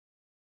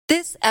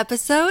This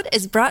episode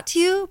is brought to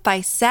you by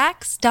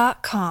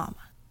Sax.com.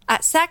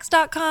 At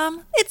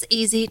Sax.com, it's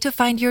easy to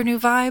find your new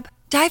vibe.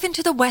 Dive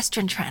into the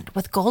Western trend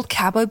with gold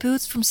cowboy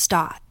boots from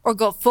Stott, or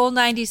go full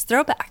 90s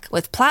throwback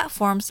with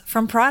platforms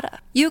from Prada.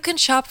 You can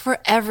shop for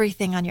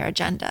everything on your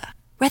agenda,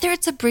 whether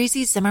it's a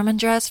breezy Zimmermann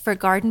dress for a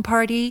garden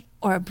party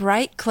or a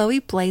bright Chloe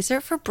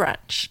blazer for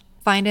brunch.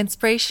 Find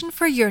inspiration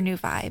for your new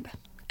vibe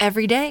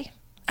every day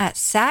at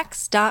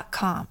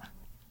Sax.com.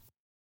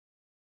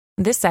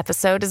 This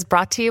episode is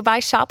brought to you by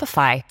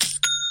Shopify.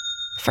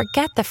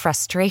 Forget the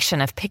frustration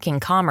of picking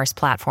commerce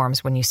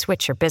platforms when you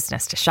switch your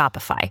business to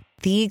Shopify,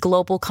 the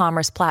global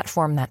commerce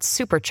platform that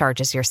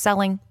supercharges your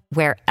selling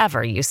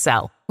wherever you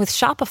sell. With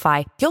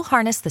Shopify, you'll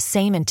harness the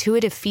same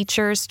intuitive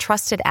features,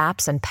 trusted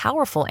apps, and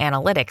powerful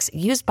analytics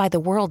used by the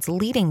world's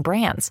leading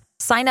brands.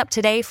 Sign up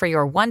today for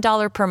your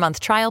 $1 per month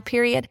trial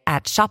period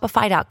at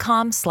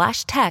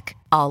shopify.com/tech,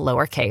 all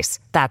lowercase.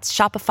 That's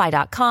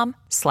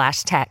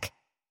shopify.com/tech.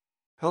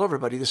 Hello,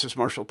 everybody. This is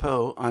Marshall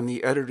Poe. I'm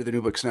the editor of the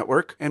New Books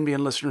Network.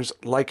 NBN listeners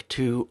like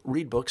to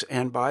read books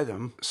and buy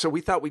them. So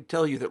we thought we'd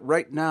tell you that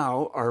right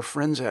now, our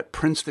friends at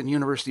Princeton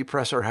University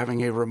Press are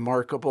having a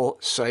remarkable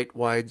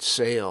site-wide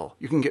sale.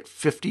 You can get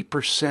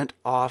 50%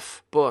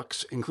 off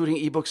books, including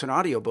ebooks and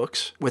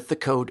audiobooks, with the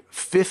code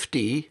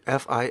 50,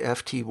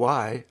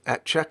 F-I-F-T-Y,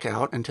 at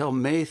checkout until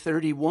May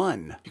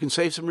 31. You can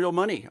save some real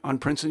money on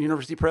Princeton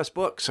University Press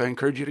books. I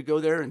encourage you to go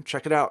there and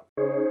check it out.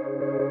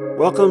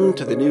 Welcome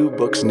to the New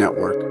Books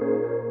Network.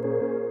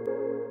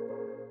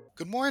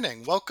 Good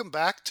morning. Welcome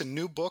back to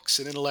New Books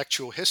in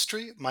Intellectual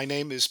History. My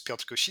name is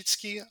Piotr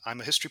Kosicki. I'm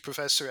a history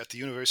professor at the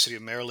University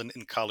of Maryland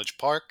in College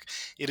Park.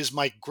 It is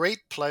my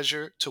great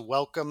pleasure to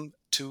welcome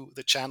to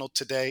the channel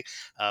today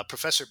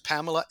Professor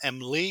Pamela M.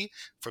 Lee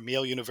from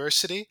Yale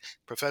University.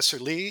 Professor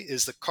Lee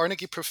is the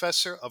Carnegie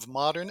Professor of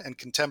Modern and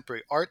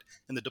Contemporary Art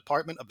in the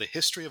Department of the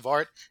History of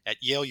Art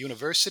at Yale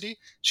University.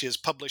 She has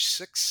published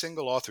 6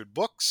 single-authored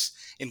books,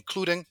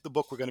 including the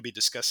book we're going to be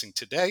discussing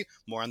today.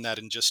 More on that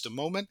in just a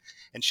moment.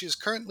 And she is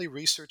currently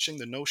researching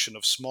the notion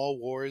of small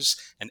wars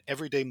and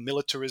everyday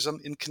militarism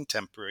in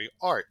contemporary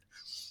art.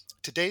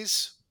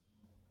 Today's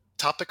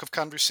topic of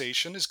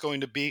conversation is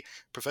going to be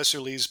Professor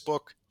Lee's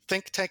book,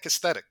 Think Tank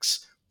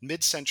Aesthetics,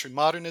 Midcentury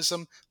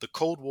Modernism, the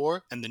Cold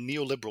War, and the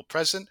Neoliberal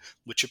Present,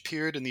 which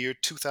appeared in the year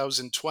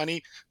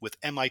 2020 with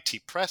MIT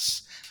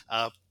Press.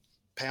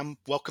 Pam,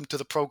 welcome to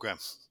the program.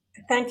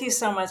 Thank you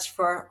so much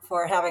for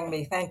having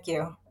me. Thank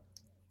you.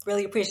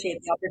 Really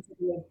appreciate the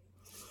opportunity.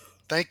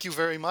 Thank you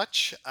very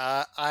much.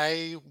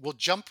 I will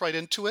jump right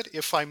into it,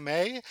 if I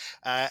may.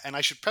 And I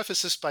should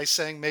preface this by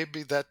saying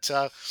maybe that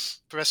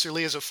Professor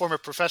Lee is a former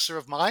professor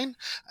of mine,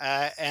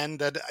 and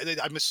that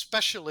I'm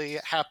especially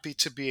happy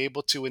to be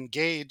able to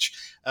engage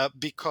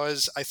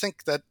because I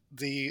think that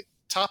the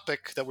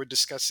topic that we're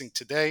discussing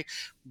today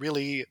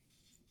really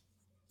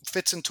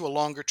fits into a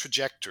longer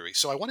trajectory.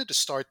 So I wanted to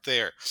start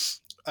there.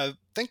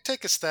 Think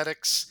Tank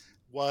Aesthetics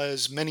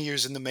was many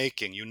years in the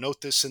making. You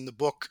note this in the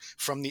book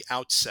from the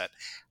outset.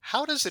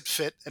 How does it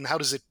fit and how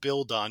does it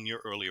build on your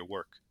earlier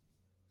work?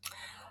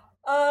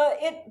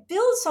 It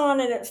builds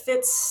on and it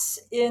fits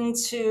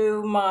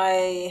into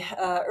my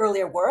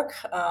earlier work,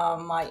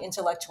 my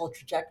intellectual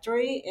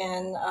trajectory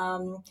in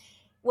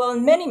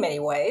many, many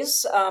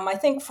ways. I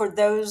think for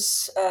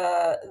those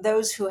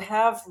who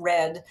have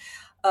read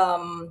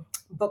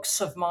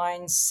books of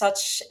mine,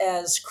 such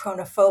as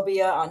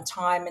Chronophobia on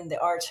Time and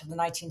the Art of the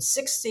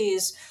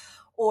 1960s,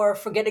 or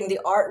Forgetting the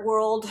Art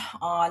World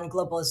on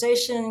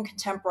Globalization,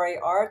 Contemporary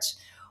Art,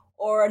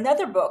 or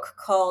another book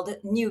called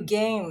New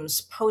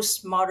Games,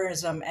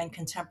 Postmodernism and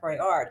Contemporary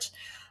Art,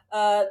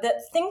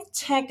 that think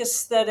tank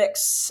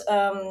aesthetics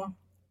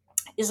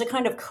is a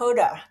kind of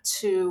coda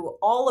to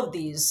all of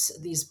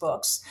these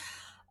books,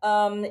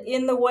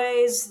 in the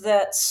ways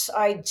that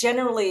I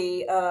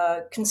generally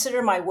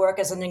consider my work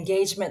as an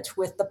engagement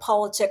with the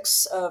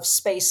politics of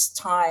space,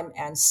 time,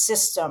 and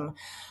system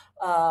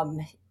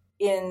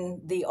in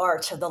the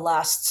art of the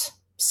last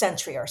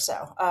century or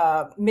so,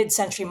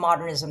 mid-century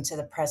modernism to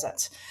the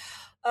present.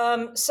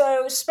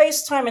 So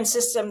space, time, and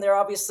system, they're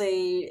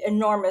obviously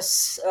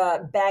enormous,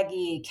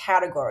 baggy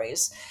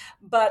categories.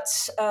 But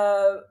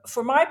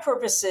for my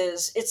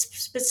purposes, it's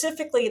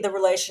specifically the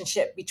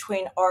relationship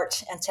between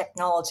art and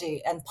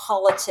technology and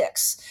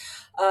politics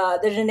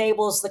that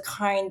enables the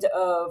kind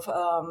of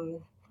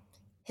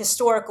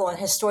historical and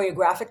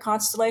historiographic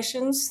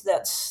constellations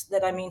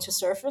that I mean to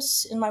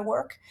surface in my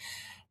work.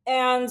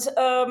 And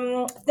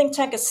think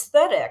tank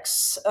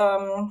aesthetics,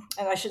 and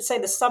I should say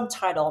the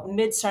subtitle,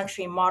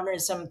 Mid-Century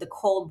Modernism, the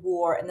Cold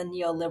War, and the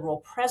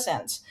Neoliberal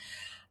Present,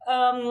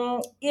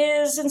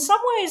 is in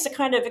some ways a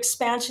kind of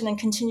expansion and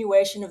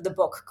continuation of the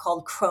book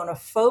called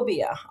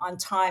Chronophobia on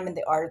Time and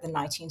the Art of the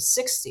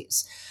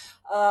 1960s.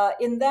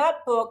 In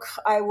that book,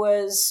 I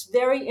was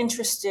very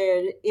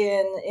interested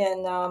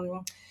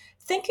in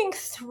thinking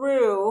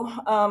through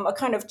a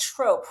kind of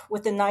trope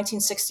within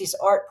 1960s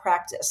art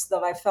practice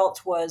that I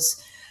felt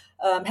was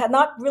had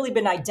not really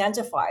been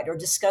identified or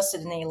discussed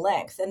at any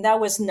length, and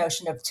that was the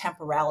notion of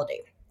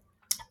temporality.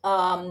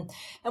 Um,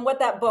 and what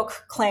that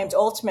book claimed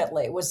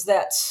ultimately was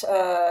that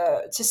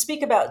to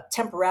speak about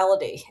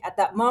temporality at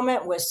that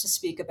moment was to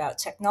speak about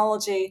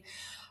technology,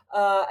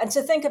 and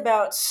to think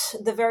about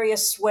the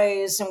various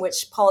ways in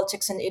which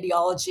politics and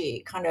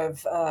ideology kind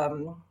of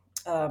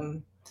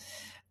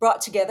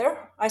brought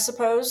together, I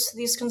suppose,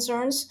 these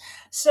concerns.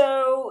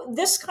 So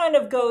this kind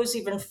of goes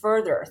even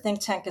further, think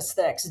tank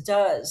aesthetics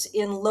does,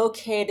 in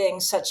locating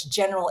such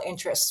general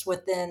interests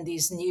within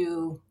these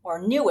new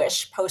or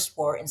newish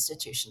post-war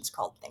institutions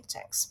called think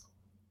tanks.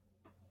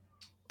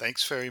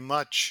 Thanks very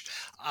much.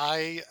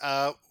 I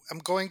am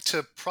going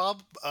to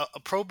probe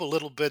a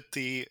little bit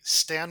the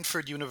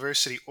Stanford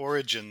University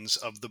origins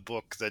of the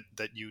book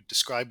that you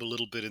describe a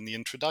little bit in the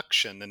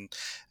introduction. And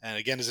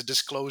again, as a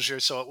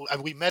disclosure, so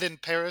we met in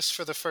Paris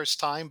for the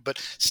first time, but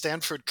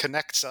Stanford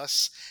connects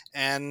us.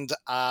 And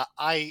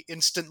I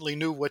instantly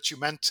knew what you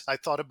meant. I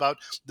thought about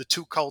the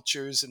two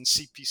cultures and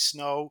C.P.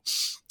 Snow.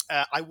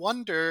 I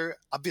wonder,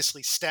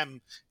 obviously, STEM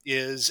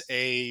is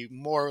a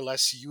more or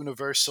less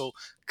universal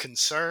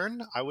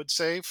concern, I would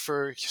say,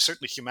 for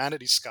certainly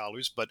humanities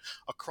scholars, but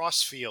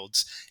across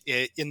fields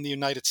in the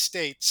United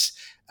States.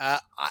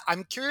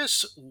 I'm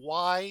curious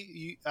why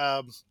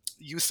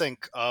you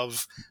think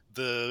of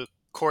the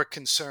core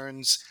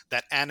concerns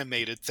that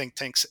animated think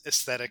tanks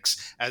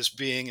aesthetics as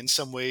being in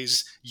some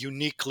ways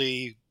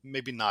uniquely,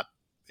 maybe not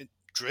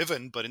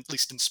driven, but at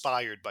least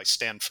inspired by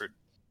Stanford.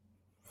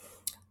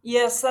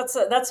 Yes, that's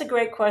a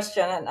great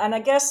question, and I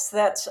guess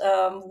that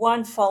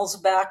one falls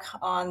back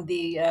on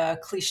the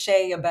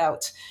cliche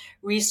about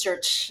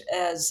research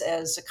as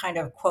a kind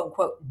of quote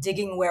unquote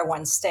digging where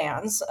one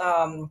stands,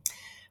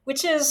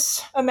 which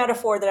is a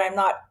metaphor that I'm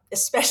not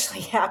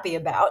especially happy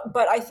about.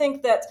 But I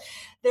think that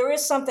there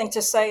is something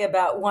to say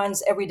about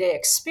one's everyday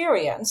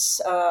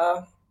experience.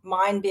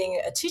 Mine being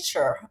a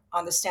teacher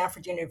on the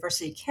Stanford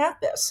University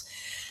campus,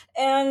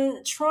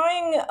 and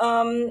trying,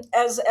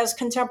 as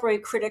contemporary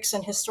critics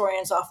and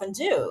historians often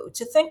do,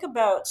 to think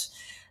about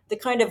the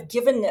kind of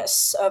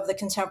givenness of the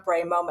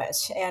contemporary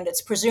moment and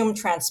its presumed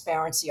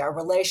transparency, our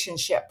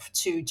relationship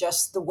to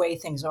just the way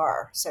things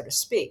are, so to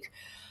speak.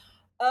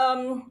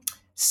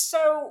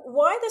 So,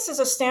 why this is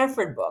a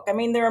Stanford book? I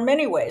mean, there are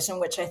many ways in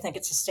which I think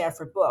it's a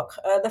Stanford book.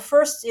 The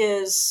first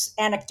is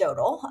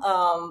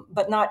anecdotal,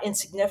 but not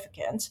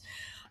insignificant.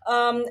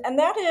 And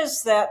that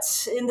is that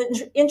in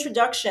the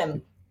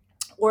introduction,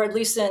 or at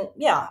least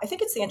I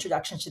think it's the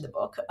introduction to the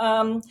book.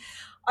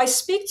 I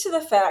speak to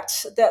the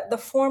fact that the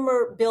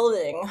former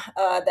building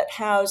that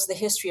housed the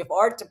history of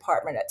art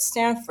department at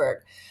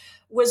Stanford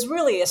was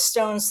really a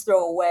stone's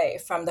throw away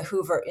from the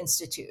Hoover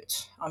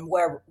Institute on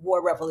War,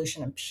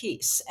 Revolution, and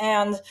Peace.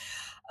 And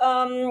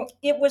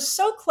it was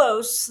so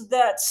close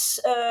that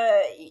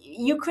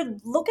you could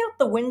look out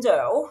the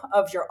window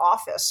of your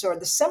office or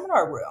the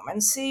seminar room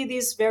and see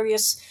these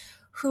various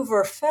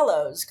Hoover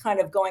fellows kind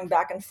of going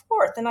back and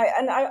forth. And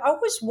I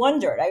always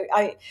wondered,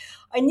 I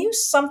knew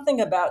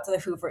something about the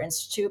Hoover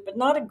Institute, but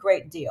not a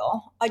great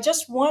deal. I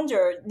just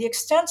wondered the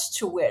extent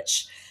to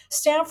which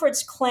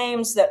Stanford's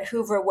claims that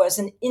Hoover was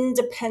an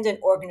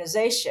independent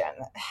organization,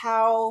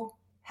 how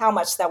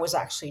much that was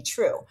actually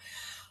true.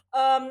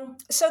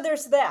 So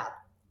there's that.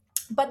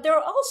 But there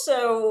are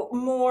also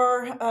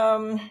more,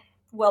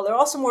 there are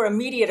also more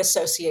immediate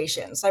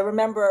associations. I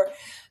remember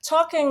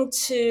talking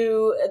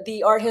to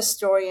the art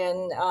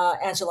historian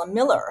Angela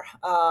Miller,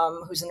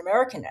 who's an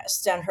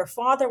Americanist, and her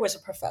father was a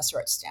professor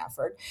at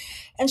Stanford.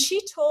 And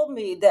she told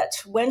me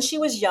that when she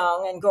was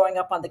young and growing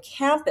up on the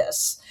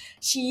campus,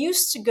 she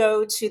used to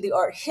go to the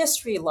art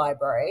history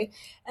library,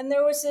 and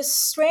there was this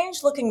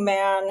strange looking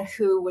man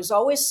who was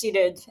always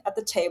seated at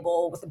the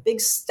table with a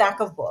big stack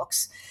of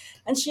books.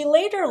 And she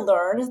later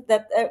learned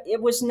that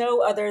it was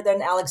no other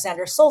than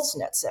Alexander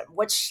Solzhenitsyn,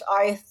 which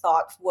I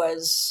thought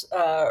was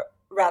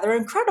rather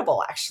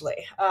incredible,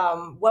 actually.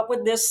 What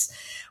would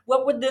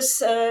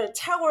this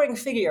towering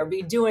figure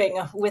be doing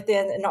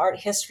within an art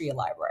history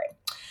library?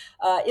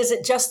 Is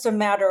it just a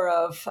matter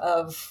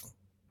of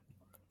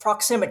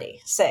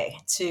proximity, say,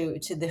 to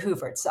the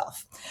Hoover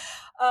itself?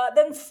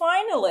 Then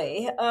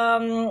finally,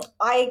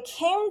 I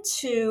came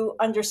to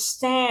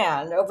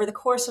understand over the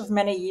course of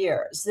many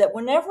years that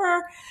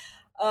whenever,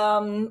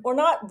 or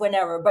not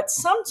whenever, but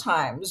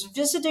sometimes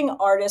visiting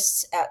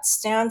artists at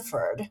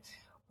Stanford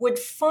would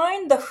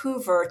find the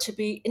Hoover to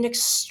be an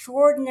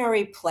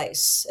extraordinary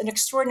place, an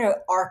extraordinary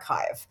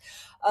archive.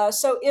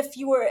 So if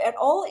you were at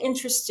all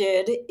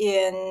interested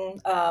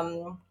in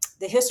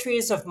the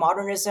histories of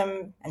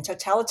modernism and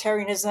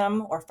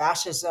totalitarianism or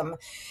fascism,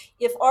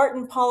 if art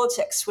and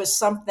politics was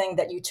something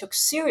that you took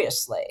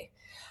seriously,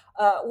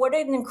 what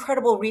an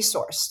incredible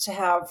resource to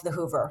have the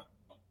Hoover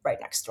right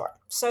next door.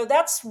 So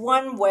that's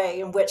one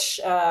way in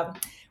which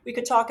we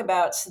could talk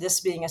about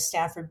this being a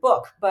Stanford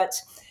book. But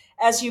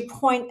as you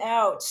point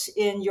out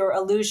in your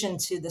allusion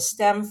to the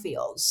STEM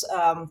fields,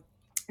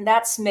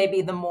 that's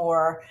maybe the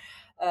more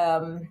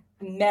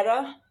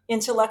meta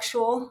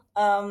intellectual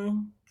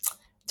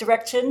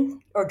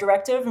direction or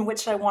directive in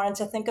which I wanted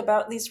to think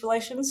about these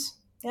relations.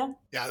 Yeah.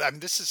 Yeah, I mean,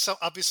 this is so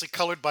obviously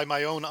colored by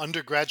my own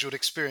undergraduate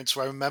experience,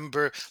 where I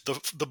remember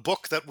the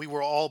book that we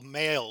were all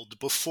mailed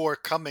before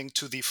coming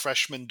to the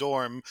freshman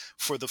dorm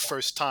for the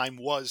first time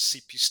was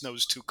C.P.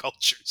 Snow's Two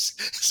Cultures.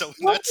 So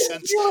in Was that it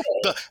sense,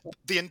 really?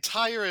 the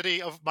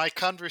entirety of my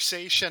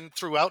conversation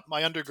throughout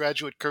my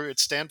undergraduate career at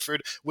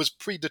Stanford was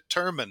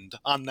predetermined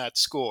on that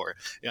score,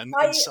 in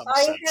some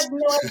I sense. had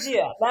no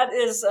idea. That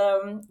is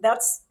that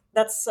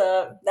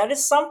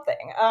is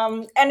something.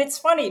 And it's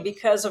funny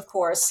because, of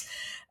course,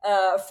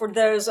 for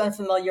those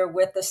unfamiliar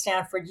with the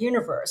Stanford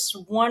universe,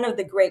 one of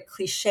the great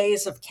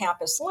cliches of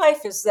campus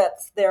life is that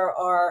there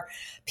are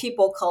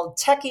people called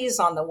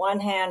techies on the one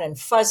hand and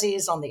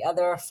fuzzies on the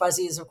other.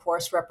 Fuzzies, of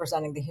course,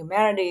 representing the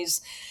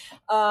humanities.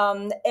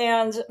 And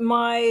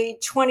my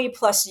 20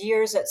 plus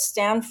years at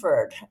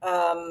Stanford,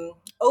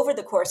 over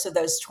the course of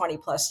those 20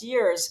 plus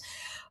years,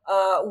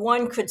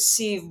 one could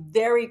see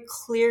very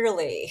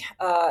clearly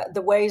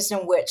the ways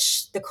in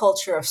which the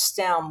culture of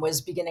STEM was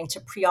beginning to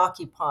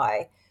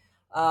preoccupy.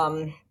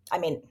 I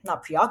mean,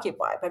 not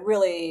preoccupy, but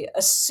really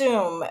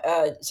assume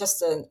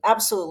just an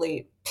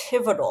absolutely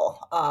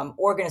pivotal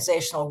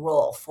organizational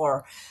role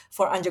for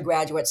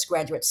undergraduates,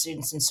 graduate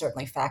students, and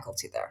certainly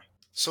faculty there.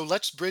 So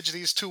let's bridge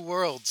these two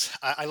worlds.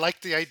 I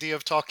like the idea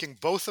of talking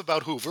both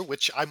about Hoover,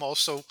 which I'm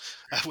also,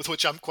 with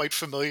which I'm quite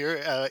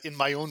familiar in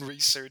my own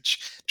research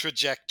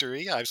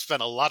trajectory. I've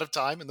spent a lot of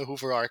time in the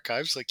Hoover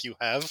archives, like you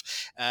have,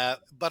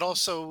 but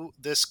also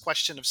this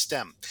question of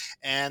STEM.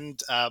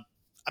 And I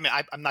mean,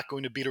 I'm not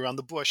going to beat around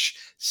the bush.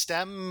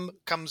 STEM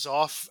comes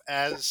off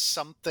as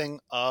something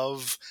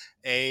of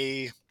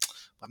a,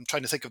 I'm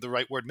trying to think of the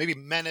right word. Maybe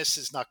menace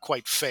is not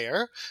quite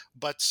fair,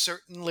 but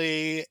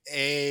certainly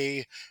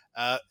a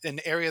an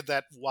area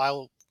that,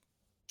 while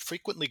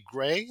frequently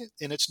gray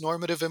in its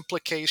normative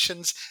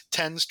implications,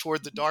 tends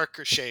toward the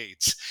darker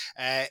shades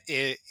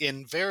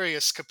in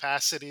various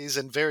capacities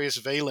and various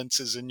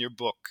valences in your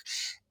book.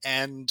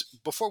 And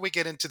before we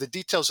get into the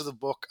details of the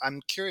book,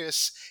 I'm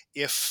curious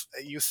if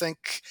you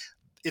think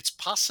it's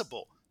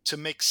possible to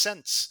make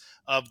sense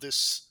of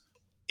this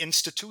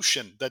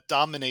institution that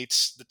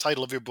dominates the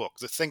title of your book,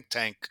 the think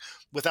tank,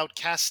 without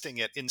casting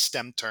it in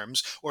STEM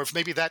terms, or if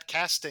maybe that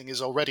casting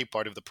is already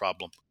part of the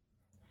problem.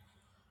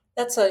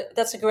 That's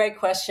a great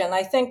question.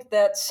 I think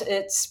that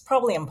it's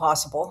probably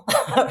impossible,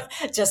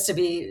 just to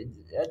be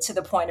to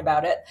the point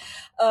about it.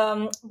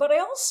 But I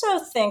also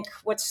think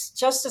what's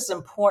just as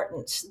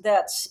important,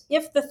 that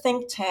if the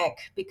think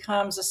tank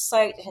becomes a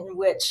site in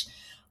which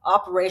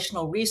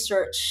operational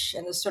research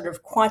and the sort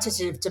of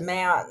quantitative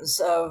demands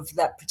of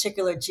that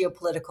particular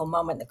geopolitical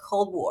moment, the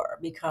Cold War,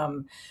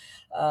 become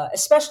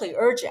especially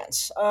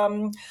urgent.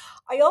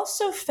 I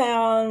also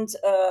found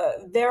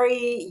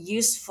very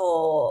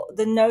useful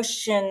the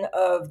notion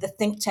of the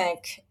think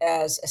tank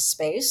as a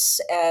space,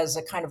 as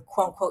a kind of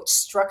quote unquote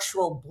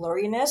structural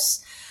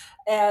blurriness,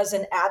 as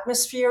an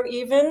atmosphere,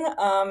 even.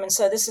 And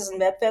so this is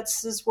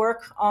Medved's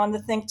work on the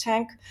think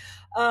tank.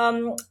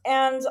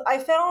 And I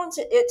found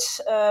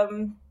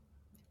it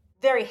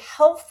very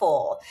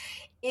helpful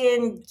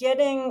in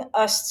getting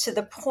us to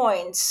the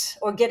point,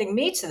 or getting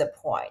me to the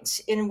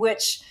point, in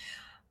which,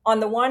 on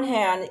the one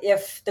hand,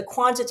 if the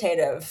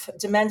quantitative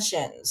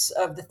dimensions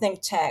of the think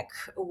tank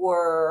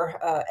were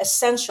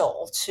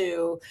essential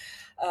to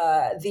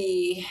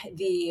the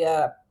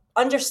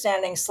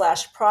understanding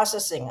slash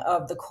processing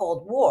of the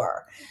Cold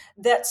War,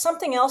 that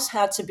something else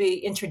had to be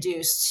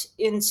introduced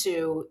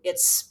into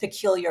its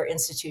peculiar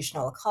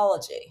institutional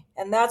ecology.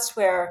 And that's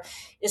where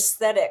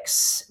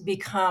aesthetics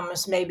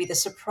becomes maybe the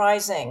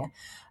surprising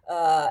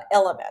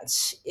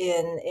element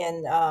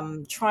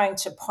in trying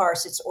to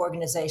parse its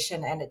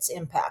organization and its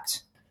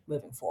impact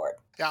moving forward.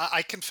 Yeah,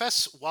 I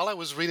confess, while I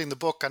was reading the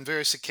book, on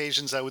various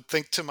occasions, I would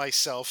think to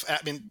myself, I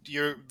mean,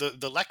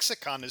 the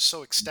lexicon is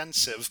so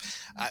extensive.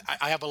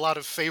 I have a lot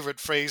of favorite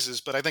phrases,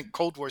 but I think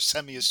Cold War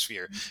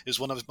semiosphere is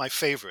one of my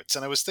favorites.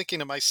 And I was thinking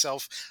to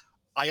myself,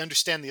 I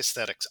understand the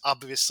aesthetics.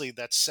 Obviously,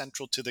 that's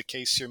central to the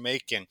case you're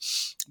making.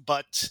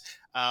 But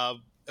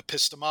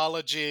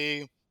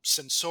epistemology,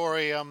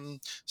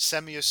 sensorium,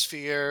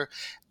 semiosphere,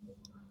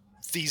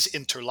 these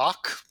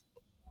interlock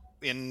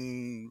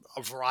in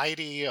a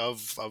variety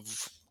of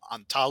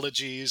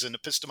ontologies and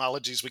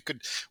epistemologies.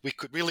 We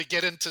could really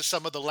get into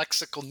some of the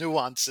lexical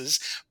nuances,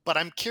 but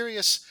I'm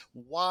curious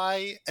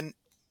why. And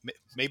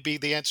maybe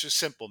the answer is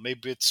simple.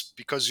 Maybe it's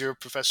because you're a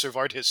professor of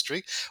art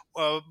history.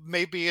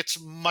 Maybe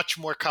it's much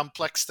more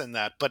complex than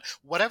that. But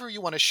whatever you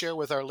want to share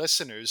with our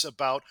listeners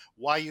about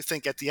why you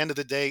think, at the end of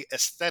the day,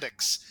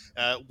 aesthetics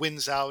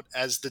wins out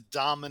as the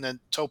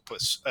dominant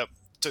topos.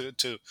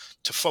 To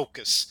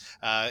focus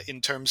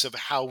in terms of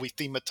how we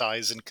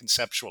thematize and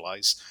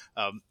conceptualize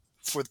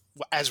for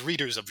as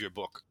readers of your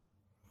book.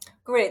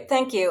 Great,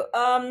 thank you.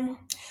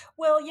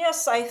 Well,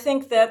 yes, I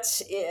think that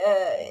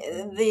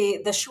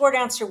the short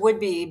answer would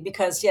be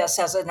because, yes,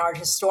 as an art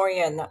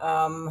historian,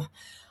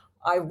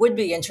 I would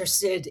be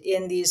interested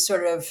in these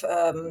sort of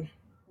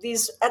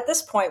these, at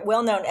this point,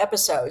 well-known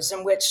episodes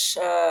in which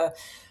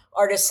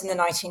artists in the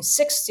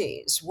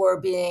 1960s were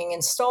being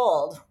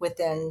installed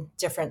within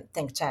different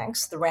think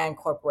tanks, the RAND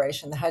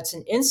Corporation, the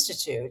Hudson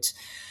Institute,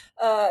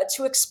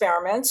 to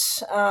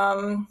experiment,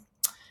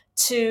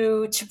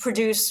 to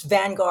produce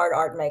vanguard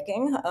art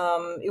making.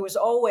 It was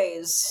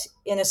always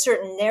in a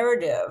certain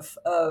narrative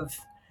of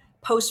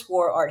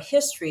post-war art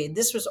history.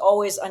 This was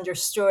always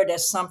understood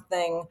as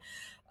something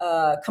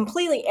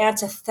completely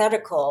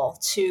antithetical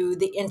to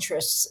the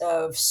interests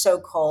of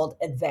so-called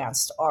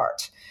advanced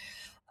art.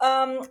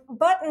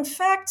 But in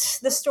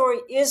fact, the story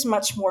is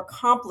much more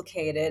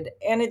complicated,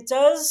 and it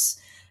does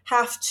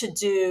have to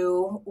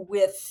do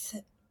with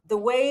the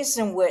ways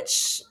in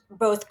which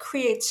both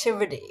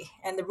creativity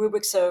and the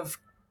rubrics of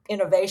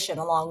innovation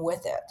along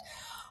with it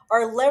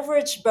are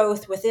leveraged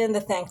both within the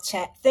think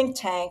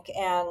tank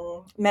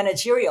and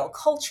managerial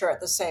culture at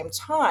the same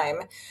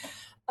time,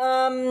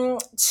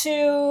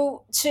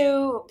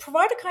 to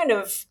provide a kind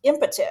of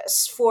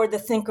impetus for the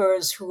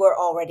thinkers who are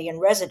already in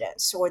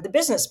residence or the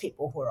business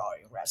people who are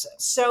already in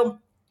residence. So,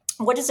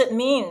 what does it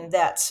mean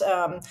that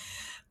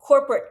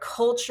corporate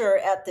culture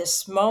at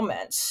this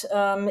moment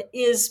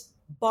is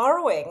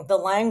borrowing the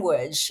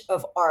language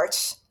of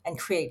art and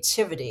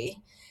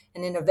creativity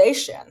and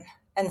innovation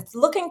and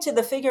looking to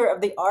the figure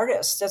of the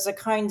artist as a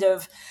kind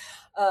of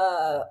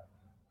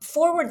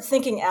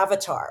forward-thinking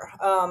avatar,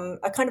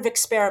 a kind of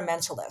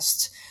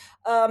experimentalist.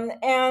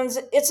 And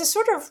it's a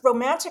sort of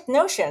romantic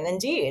notion,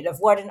 indeed, of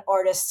what an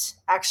artist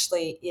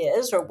actually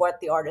is or what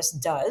the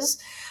artist does.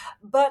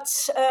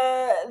 But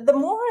the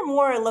more and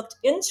more I looked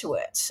into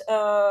it,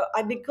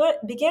 I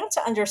began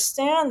to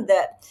understand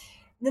that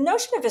the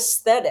notion of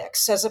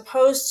aesthetics, as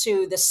opposed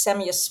to the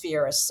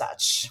semiosphere as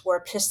such, or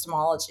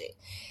epistemology,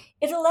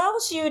 it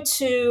allows you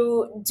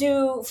to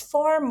do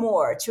far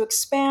more, to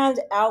expand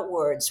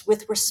outwards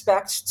with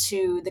respect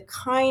to the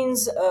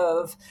kinds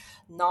of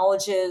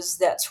knowledges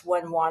that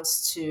one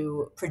wants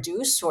to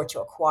produce or to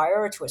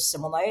acquire or to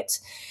assimilate.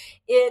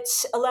 It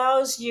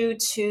allows you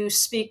to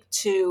speak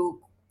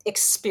to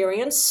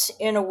experience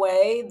in a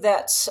way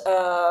that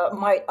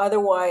might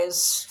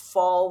otherwise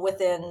fall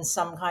within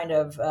some kind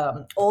of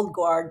old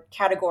guard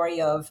category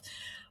of,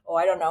 oh,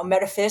 I don't know,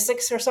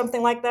 metaphysics or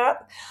something like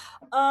that.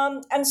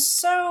 And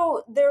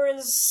so there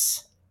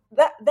is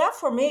that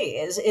for me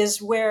is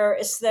where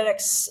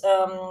aesthetics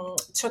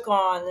took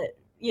on,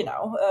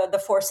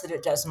 the force that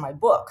it does in my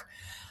book.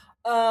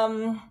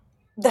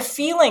 The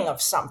feeling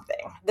of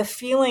something,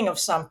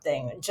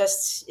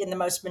 just in the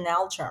most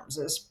banal terms,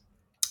 is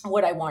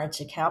what I wanted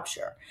to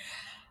capture.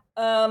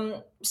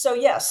 So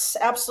yes,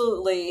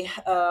 absolutely,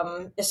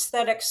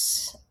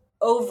 aesthetics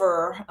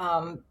over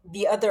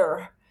the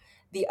other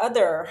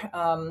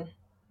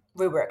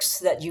rubrics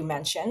that you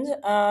mentioned,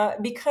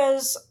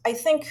 because I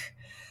think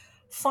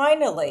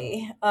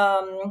finally,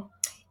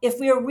 if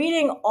we are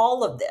reading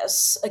all of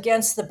this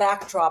against the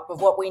backdrop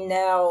of what we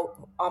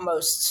now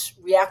almost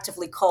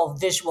reactively call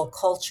visual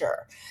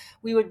culture,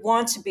 we would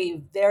want to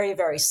be very,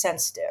 very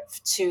sensitive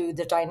to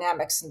the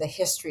dynamics and the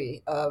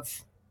history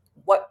of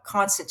what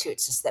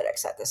constitutes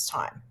aesthetics at this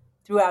time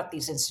throughout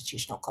these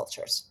institutional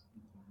cultures.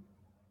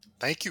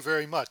 Thank you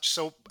very much.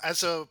 So,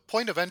 as a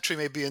point of entry,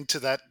 maybe into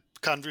that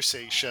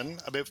conversation,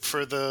 I mean,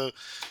 for the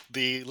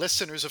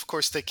listeners, of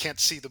course, they can't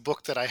see the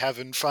book that I have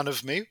in front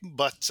of me,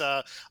 but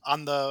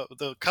on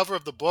the cover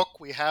of the book,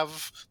 we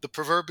have the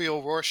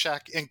proverbial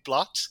Rorschach ink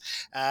blot.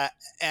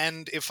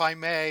 And if I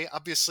may,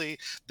 obviously,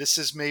 this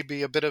is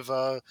maybe a bit of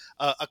a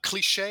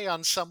cliche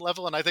on some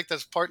level, and I think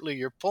that's partly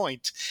your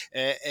point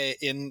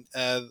in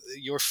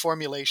your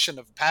formulation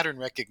of pattern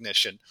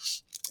recognition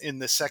in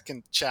the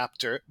second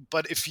chapter.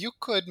 But if you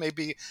could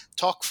maybe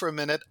talk for a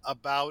minute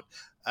about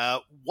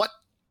what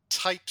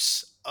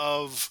types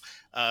of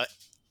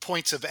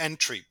points of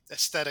entry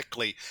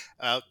aesthetically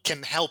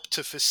can help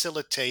to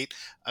facilitate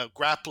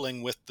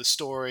grappling with the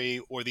story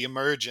or the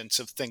emergence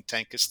of think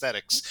tank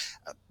aesthetics.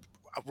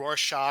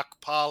 Rorschach,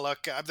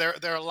 Pollock, there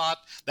are a lot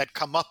that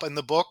come up in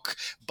the book,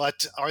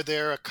 but are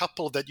there a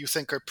couple that you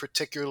think are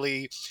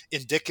particularly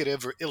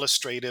indicative or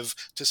illustrative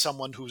to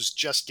someone who's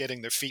just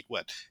getting their feet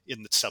wet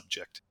in the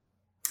subject?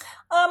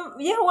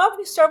 Well,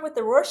 we start with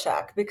the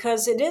Rorschach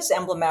because it is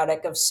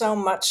emblematic of so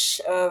much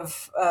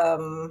of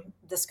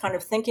this kind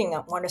of thinking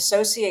that one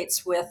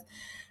associates with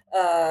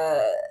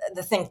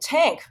the think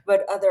tank,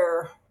 but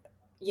other,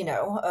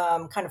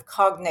 kind of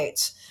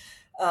cognate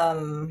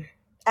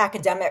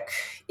academic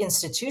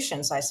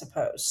institutions, I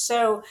suppose.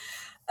 So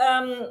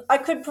I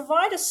could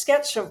provide a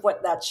sketch of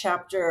what that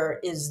chapter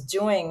is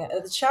doing.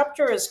 The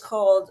chapter is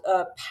called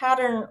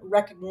Pattern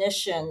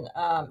Recognition,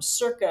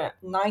 circa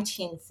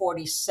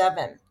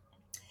 1947.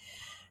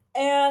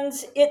 And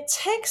it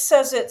takes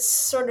as its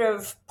sort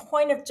of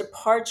point of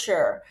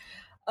departure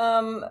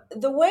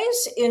the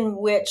ways in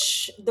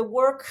which the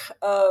work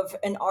of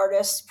an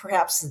artist,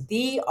 perhaps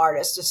the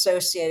artist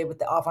associated with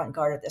the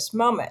avant-garde at this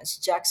moment,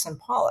 Jackson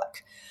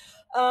Pollock,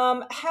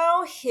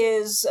 how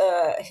his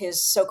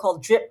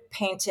so-called drip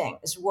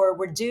paintings were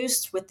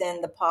reduced within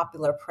the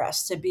popular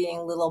press to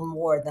being little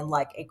more than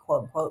like a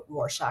quote-unquote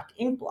Rorschach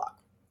ink blot.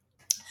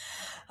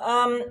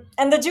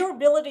 And the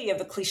durability of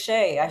the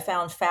cliche I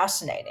found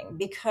fascinating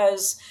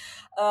because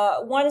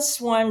once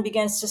one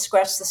begins to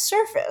scratch the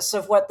surface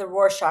of what the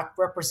Rorschach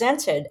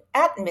represented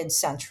at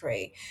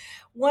mid-century,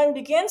 one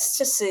begins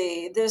to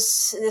see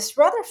this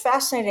rather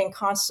fascinating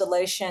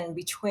constellation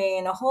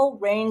between a whole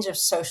range of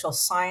social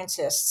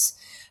scientists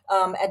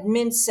at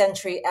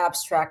mid-century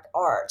abstract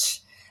art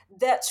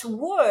that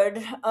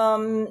would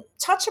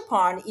touch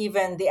upon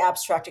even the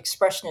abstract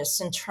expressionists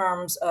in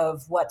terms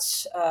of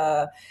what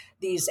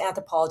these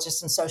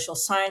anthropologists and social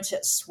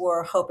scientists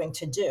were hoping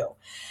to do.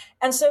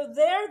 And so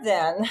there,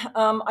 then,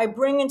 I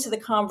bring into the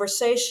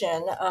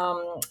conversation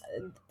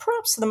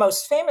perhaps the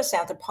most famous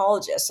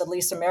anthropologist, at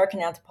least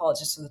American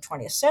anthropologist of the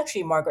 20th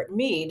century, Margaret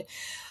Mead,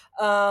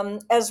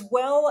 as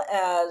well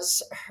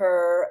as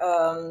her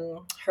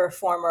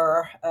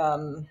former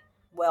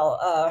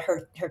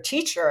her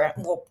teacher,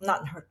 well,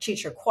 not her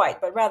teacher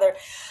quite, but rather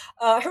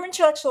her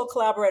intellectual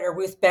collaborator,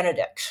 Ruth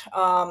Benedict,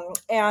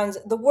 and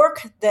the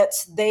work that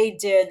they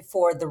did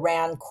for the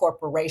RAND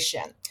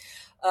Corporation,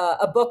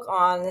 a book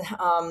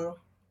on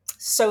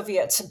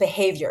Soviet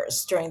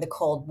behaviors during the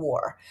Cold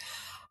War.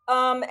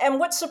 And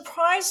what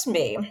surprised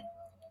me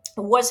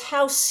was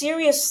how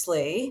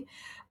seriously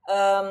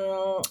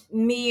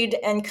Mead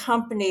and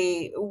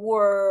company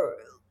were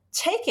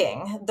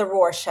taking the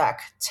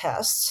Rorschach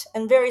test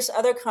and various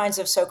other kinds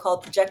of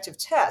so-called projective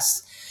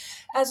tests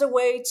as a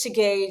way to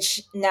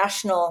gauge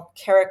national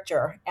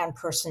character and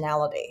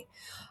personality.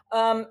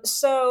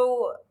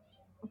 So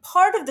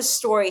part of the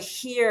story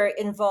here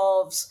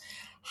involves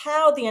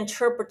how the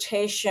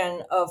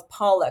interpretation of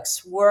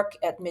Pollock's work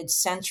at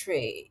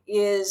mid-century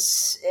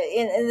is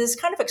in this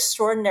kind of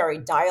extraordinary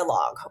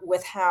dialogue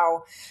with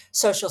how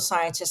social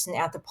scientists and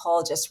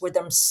anthropologists were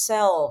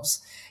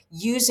themselves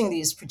using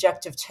these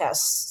projective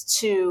tests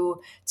to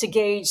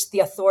gauge the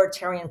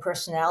authoritarian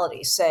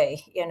personality,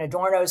 say, in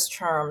Adorno's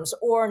terms,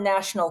 or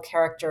national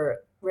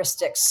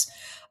characteristics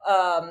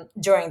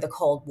during the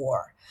Cold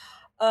War.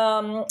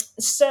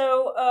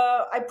 So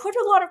I put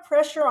a lot of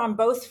pressure on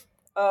both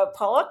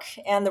Pollock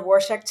and the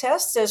Rorschach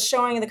test as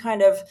showing the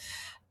kind of,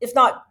 if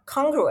not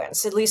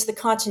congruence, at least the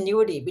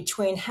continuity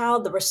between how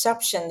the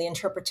reception, the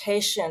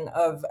interpretation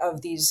of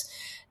these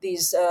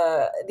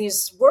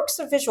works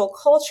of visual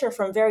culture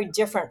from very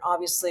different,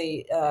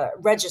 obviously,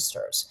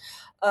 registers.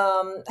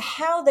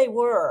 How they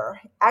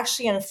were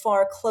actually in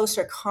far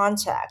closer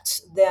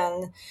contact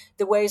than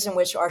the ways in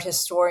which art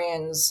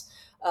historians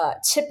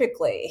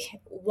typically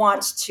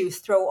want to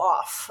throw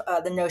off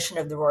the notion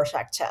of the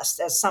Rorschach test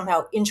as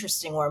somehow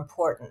interesting or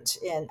important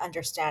in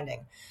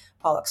understanding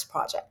Pollock's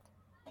project.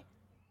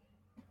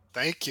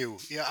 Thank you.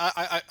 Yeah,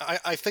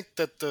 I think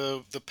that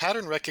the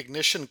pattern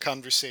recognition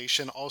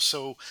conversation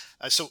also.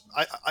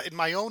 In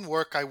my own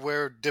work, I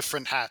wear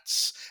different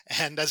hats,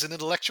 and as an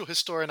intellectual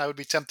historian, I would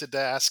be tempted to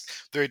ask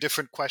very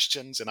different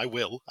questions, and I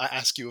will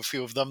ask you a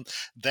few of them.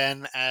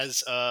 Than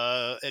as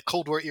a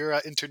Cold War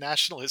era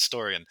international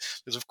historian,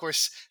 because of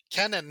course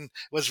Kennan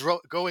was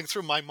going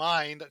through my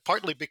mind,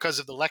 partly because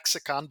of the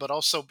lexicon, but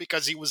also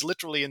because he was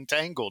literally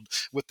entangled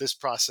with this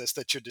process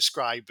that you're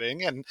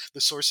describing, and the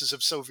sources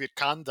of Soviet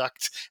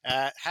conduct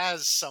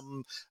has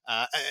some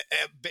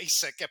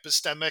basic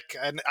epistemic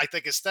and I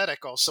think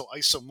aesthetic also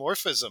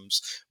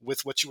isomorphisms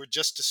with what you were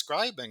just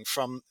describing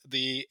from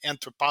the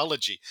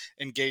anthropology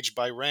engaged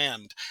by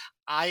Rand.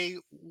 I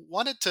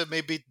wanted to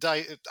maybe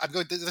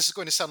this is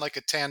going to sound like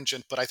a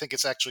tangent, but I think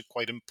it's actually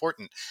quite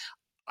important.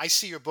 I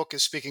see your book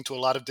as speaking to a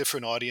lot of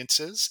different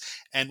audiences,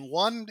 and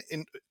one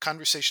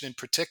conversation in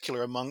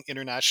particular among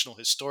international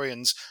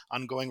historians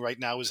ongoing right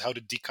now is how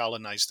to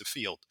decolonize the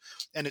field.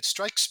 And it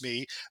strikes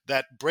me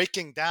that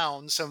breaking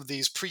down some of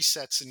these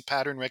presets in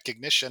pattern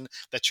recognition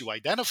that you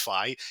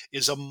identify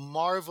is a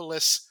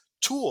marvelous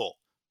tool,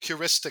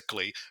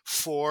 heuristically,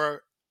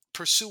 for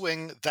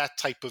pursuing that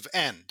type of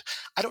end.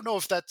 I don't know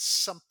if that's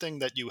something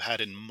that you had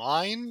in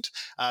mind.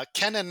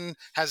 Kennan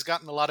has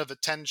gotten a lot of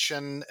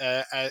attention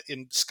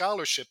in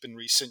scholarship in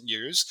recent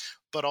years,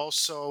 but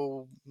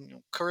also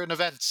current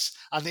events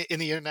in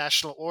the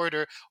international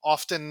order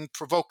often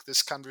provoke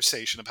this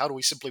conversation of how do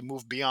we simply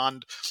move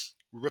beyond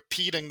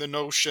repeating the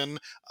notion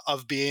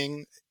of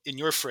being, in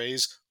your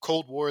phrase,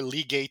 Cold War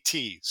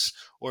legatees,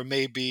 or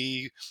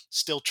maybe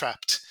still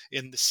trapped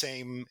in the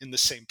same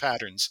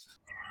patterns.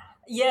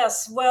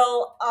 Yes,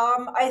 well,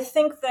 I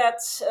think that,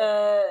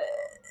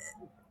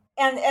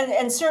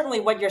 and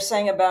certainly what you're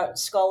saying about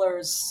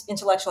scholars,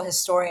 intellectual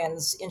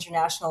historians,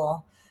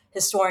 international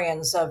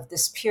historians of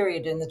this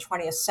period in the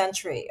 20th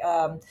century,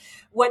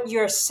 what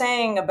you're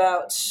saying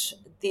about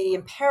the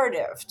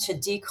imperative to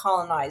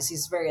decolonize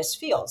these various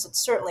fields, it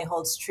certainly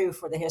holds true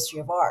for the history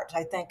of art.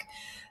 I think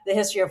the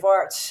history of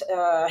art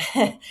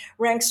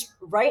ranks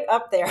right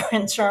up there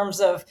in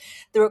terms of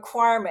the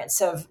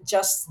requirements of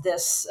just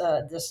this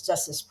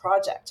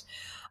project.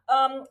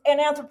 And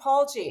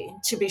anthropology,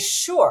 to be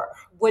sure,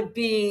 would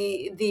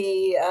be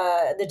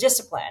the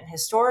discipline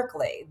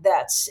historically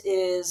that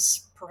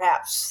is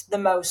perhaps the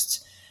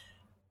most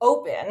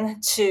open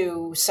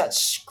to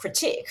such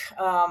critique.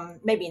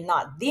 Maybe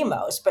not the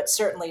most, but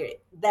certainly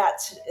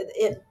that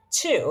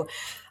too,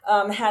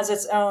 has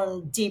its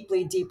own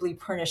deeply, deeply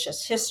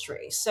pernicious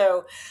history.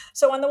 So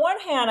on the one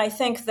hand, I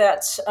think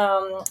that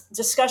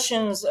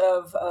discussions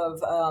of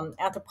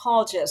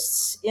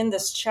anthropologists in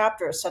this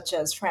chapter, such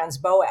as Franz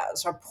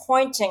Boas, are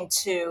pointing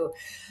to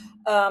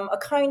a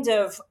kind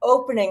of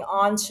opening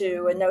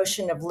onto a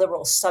notion of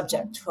liberal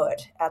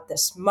subjecthood at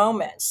this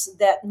moment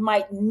that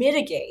might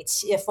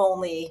mitigate, if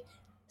only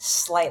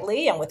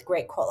slightly and with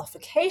great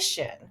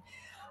qualification,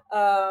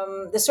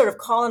 the sort of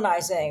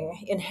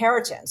colonizing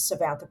inheritance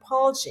of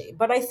anthropology.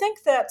 But I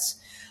think that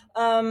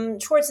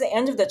towards the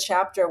end of the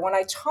chapter, when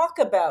I talk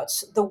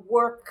about the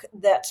work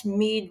that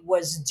Mead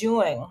was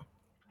doing,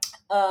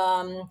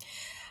 um,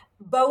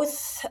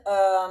 both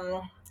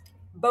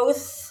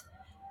both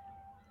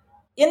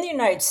in the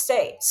United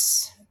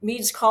States,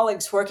 Mead's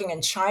colleagues working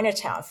in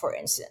Chinatown, for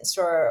instance,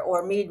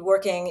 or Mead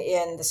working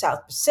in the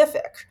South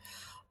Pacific,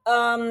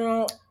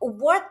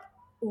 what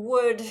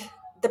would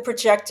the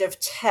projective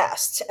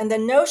test and the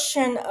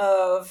notion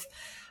of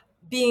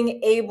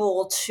being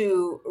able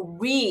to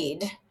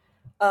read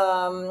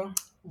um,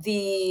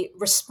 the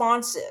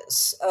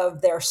responses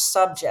of their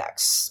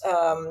subjects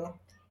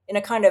in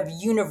a kind of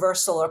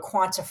universal or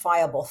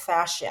quantifiable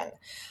fashion.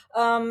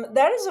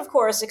 That is, of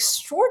course,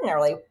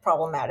 extraordinarily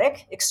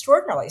problematic,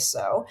 extraordinarily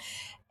so.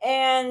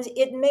 And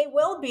it may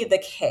well be the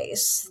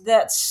case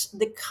that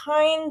the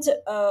kind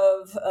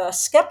of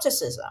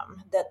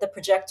skepticism that the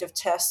projective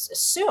test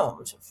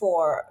assumed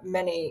for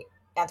many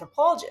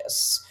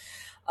anthropologists,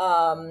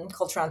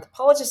 cultural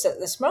anthropologists at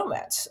this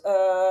moment,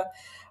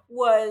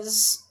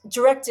 was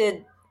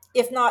directed,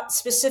 if not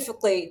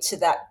specifically to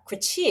that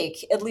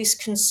critique, at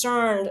least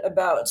concerned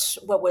about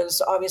what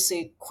was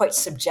obviously quite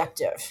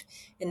subjective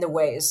in the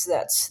ways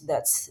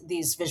that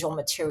these visual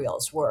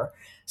materials were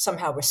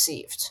somehow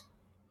received.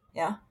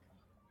 Yeah.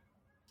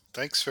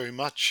 Thanks very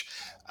much.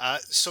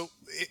 So,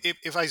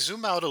 if I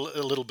zoom out a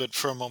little bit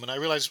for a moment, I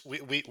realize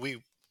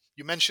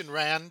you mentioned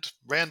Rand.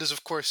 Rand is,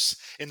 of course,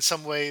 in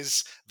some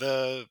ways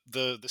the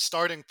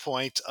starting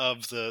point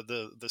of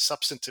the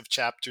substantive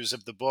chapters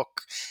of the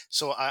book.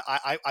 So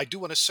I do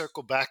want to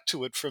circle back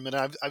to it for a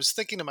minute. I was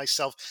thinking to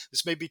myself,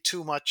 this may be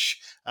too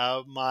much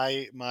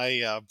my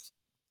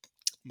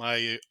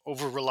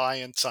over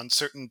reliance on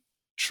certain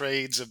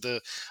trades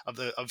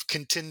of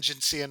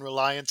contingency and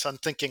reliance on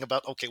thinking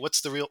about, okay,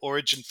 what's the real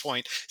origin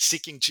point,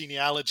 seeking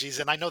genealogies.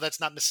 And I know that's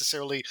not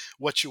necessarily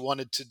what you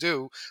wanted to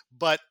do,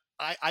 but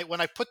I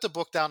when I put the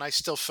book down, I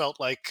still felt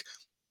like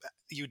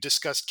you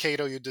discussed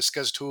Cato, you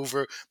discussed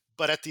Hoover,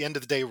 but at the end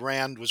of the day,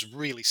 Rand was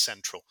really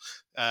central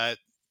uh,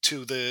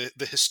 to the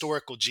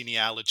historical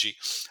genealogy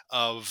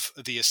of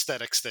the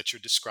aesthetics that you're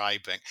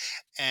describing.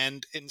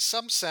 And in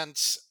some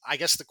sense, I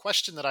guess the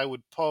question that I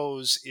would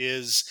pose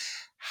is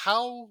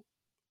how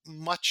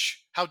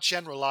how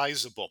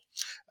generalizable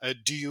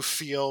do you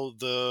feel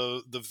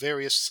the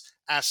various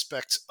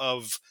aspects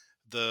of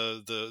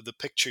the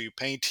picture you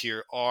paint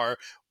here are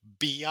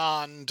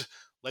beyond,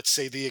 let's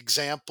say, the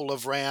example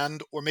of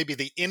Rand, or maybe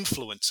the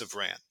influence of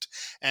Rand?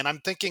 And I'm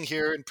thinking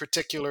here in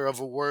particular of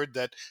a word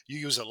that you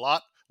use a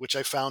lot, which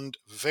I found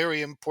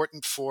very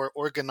important for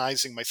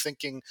organizing my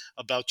thinking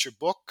about your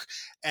book,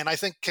 and I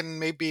think can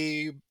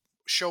maybe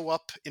show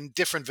up in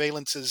different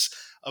valences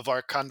of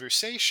our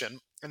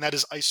conversation, and that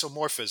is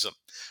isomorphism.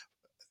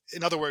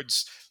 In other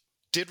words,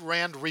 did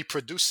Rand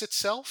reproduce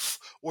itself,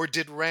 or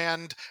did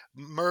Rand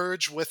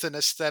merge with an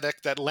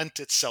aesthetic that lent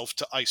itself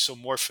to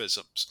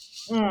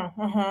isomorphisms?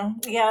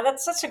 Yeah,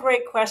 that's such a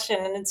great question,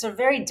 and it's a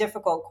very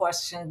difficult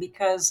question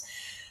because,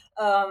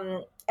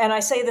 and I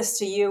say this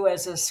to you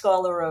as a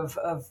scholar of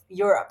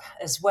Europe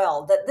as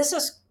well, that this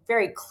is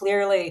very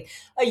clearly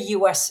a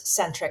U.S.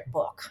 centric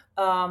book,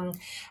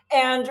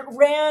 and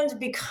Rand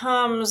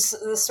becomes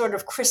the sort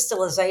of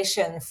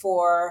crystallization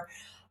for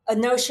a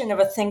notion of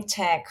a think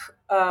tank,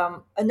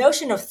 a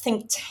notion of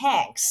think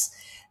tanks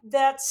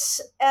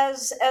that's,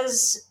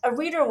 as a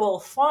reader will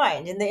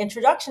find in the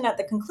introduction at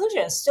the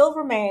conclusion, still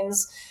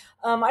remains,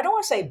 I don't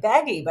want to say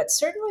baggy, but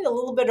certainly a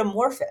little bit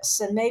amorphous,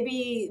 and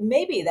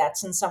maybe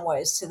that's in some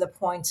ways to the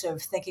point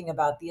of thinking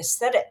about the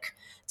aesthetic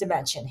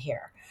dimension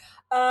here.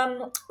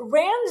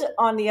 Rand,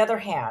 on the other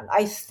hand,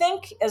 I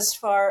think as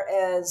far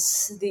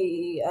as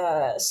the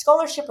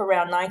scholarship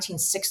around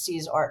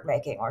 1960s art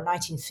making, or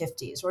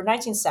 1950s, or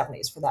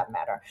 1970s for that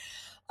matter,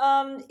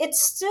 it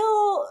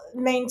still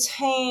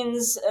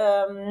maintains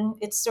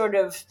its sort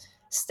of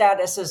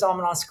status as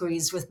eminence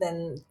grise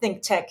within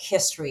think tech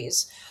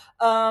histories.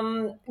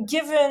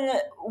 Given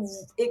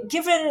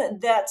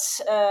that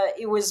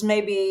it was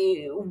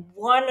maybe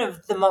one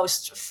of the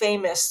most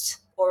famous,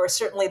 or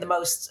certainly the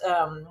most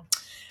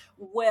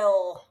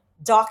well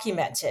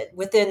documented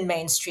within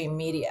mainstream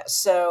media.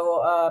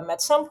 So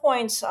at some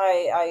point,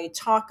 I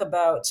talk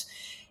about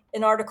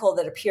an article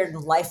that appeared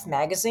in Life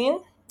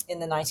magazine in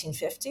the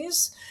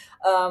 1950s.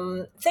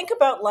 Think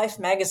about Life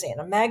magazine,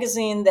 a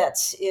magazine that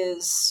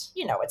is,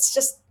 it's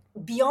just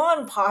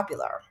beyond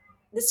popular.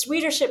 This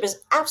readership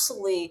is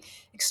absolutely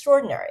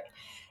extraordinary.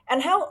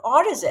 And how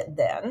odd is it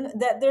then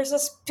that there's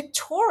this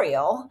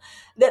pictorial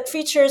that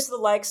features the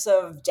likes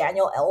of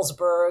Daniel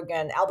Ellsberg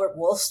and Albert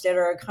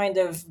Wohlstetter kind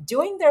of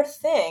doing their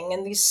thing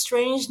in these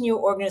strange new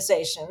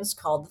organizations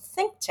called the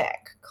think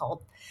tank,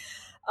 called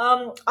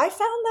I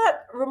found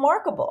that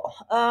remarkable,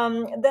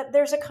 that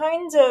there's a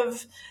kind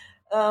of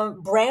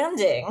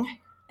branding,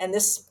 and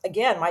this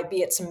again might be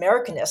its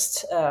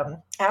Americanist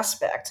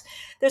aspect.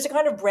 There's a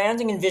kind of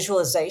branding and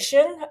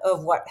visualization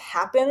of what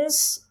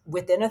happens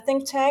within a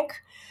think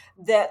tank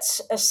that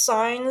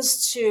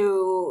assigns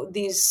to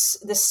this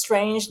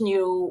strange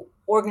new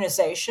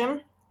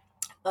organization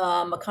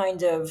a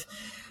kind of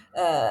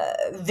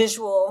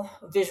visual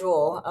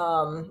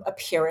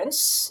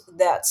appearance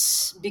that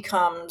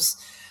becomes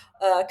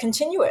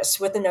continuous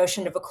with the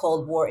notion of a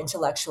Cold War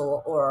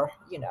intellectual or,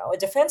 a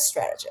defense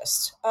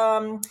strategist.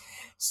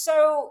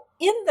 So,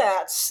 in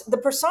that, the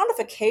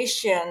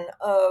personification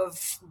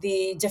of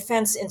the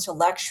defense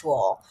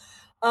intellectual,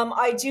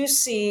 I do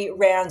see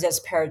Rand as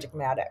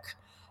paradigmatic.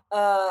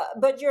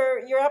 But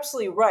you're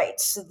absolutely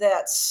right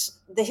that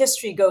the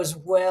history goes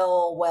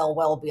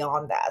well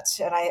beyond that,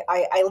 and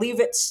I leave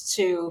it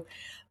to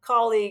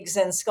colleagues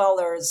and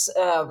scholars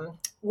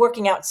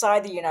working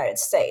outside the United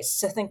States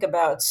to think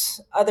about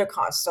other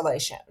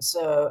constellations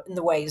in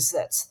the ways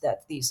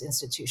that these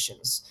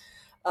institutions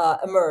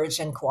emerge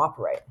and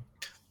cooperate.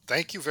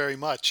 Thank you very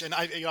much. And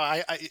I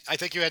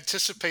think you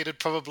anticipated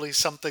probably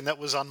something that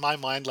was on my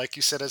mind, like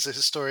you said, as a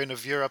historian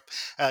of Europe,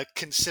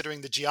 considering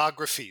the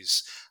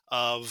geographies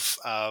of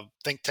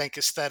think tank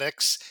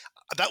aesthetics.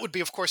 That would be,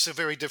 of course, a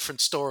very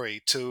different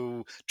story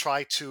to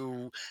try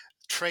to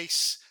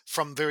trace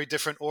from very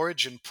different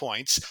origin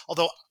points.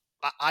 Although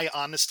I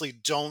honestly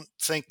don't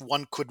think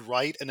one could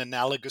write an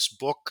analogous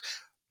book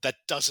that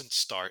doesn't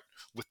start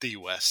with the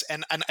U.S.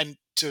 And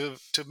to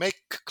make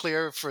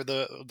clear for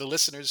the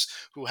listeners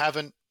who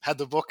haven't had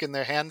the book in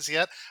their hands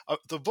yet,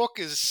 the book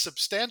is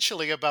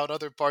substantially about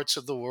other parts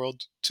of the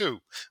world too,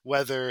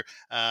 whether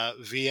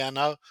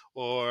Vienna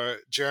or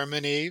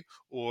Germany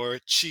or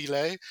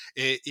Chile.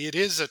 It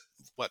is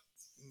what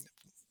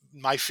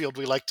my field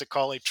we like to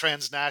call a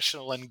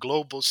transnational and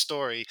global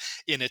story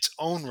in its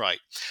own right.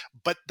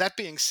 But that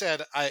being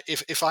said,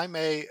 if I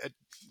may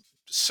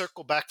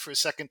circle back for a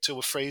second to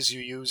a phrase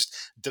you used,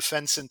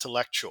 defense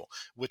intellectual,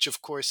 which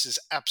of course is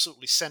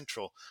absolutely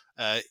central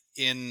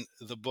in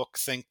the book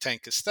Think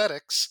Tank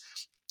Aesthetics.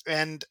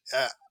 And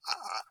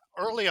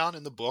early on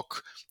in the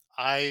book,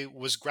 I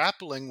was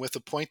grappling with the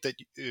point that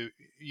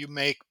you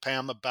make,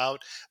 Pam,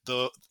 about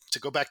to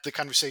go back to the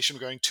conversation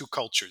regarding two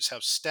cultures, how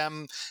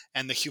STEM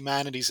and the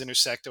humanities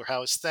intersect, or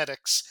how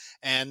aesthetics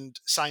and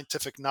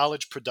scientific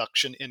knowledge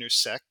production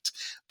intersect,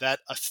 that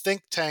a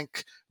think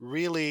tank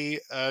really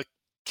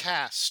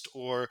cast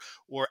or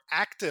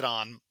acted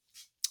on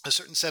a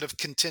certain set of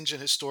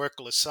contingent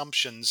historical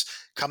assumptions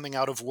coming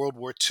out of World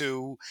War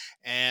II,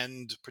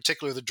 and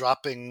particularly the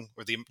dropping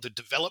or the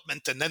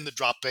development and then the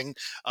dropping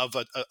of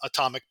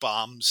atomic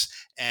bombs,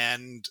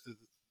 and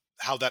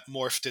how that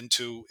morphed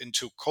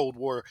into Cold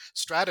War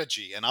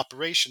strategy and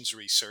operations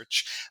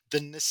research,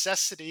 the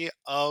necessity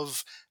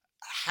of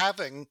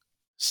having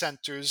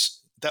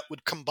centers that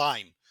would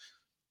combine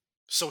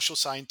social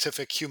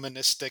scientific,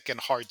 humanistic,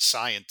 and hard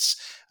science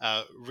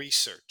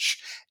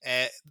research.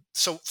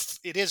 So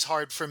it is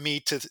hard for me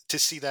to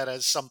see that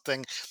as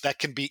something that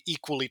can be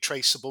equally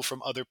traceable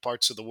from other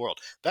parts of the world.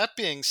 That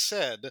being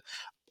said,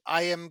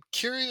 I am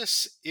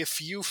curious if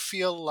you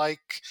feel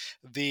like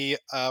the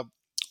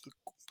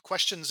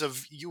questions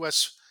of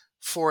U.S.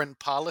 foreign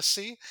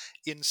policy,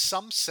 in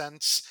some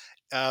sense,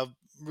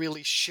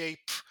 really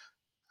shape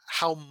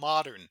how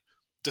modern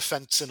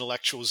defense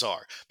intellectuals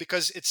are.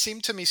 Because it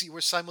seemed to me you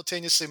were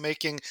simultaneously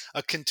making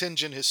a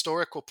contingent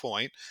historical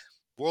point,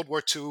 World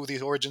War II, the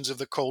origins of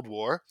the Cold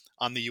War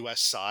on the US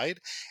side,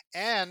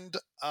 and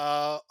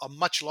a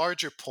much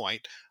larger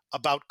point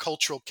about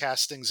cultural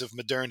castings of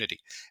modernity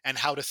and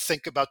how to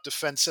think about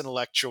defense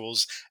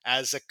intellectuals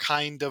as a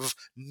kind of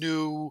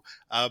new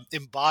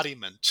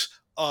embodiment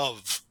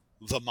of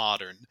the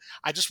modern.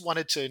 I just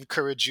wanted to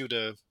encourage you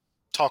to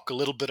talk a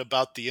little bit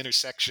about the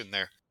intersection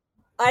there.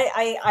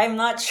 I'm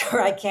not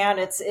sure I can.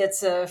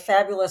 It's a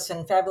fabulous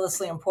and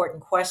fabulously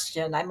important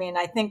question. I mean,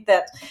 I think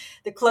that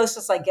the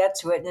closest I get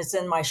to it is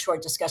in my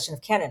short discussion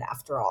of Kennan,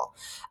 after all.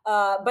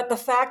 But the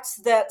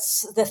fact that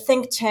the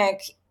think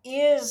tank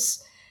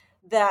is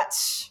that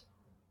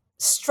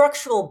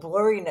structural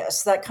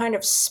blurriness, that kind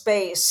of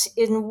space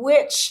in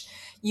which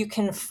you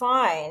can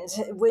find,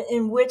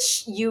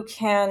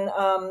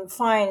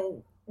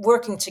 find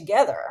working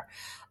together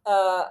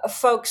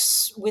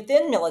folks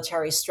within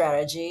military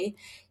strategy,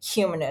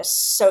 humanists,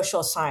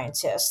 social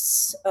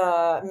scientists,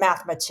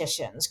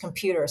 mathematicians,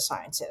 computer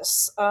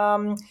scientists.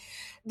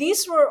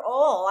 These were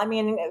all, I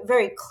mean,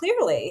 very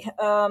clearly,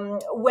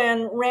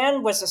 when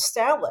RAND was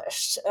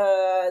established,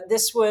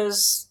 this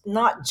was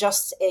not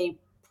just a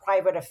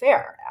private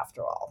affair,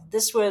 after all.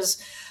 This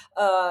was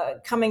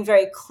coming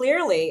very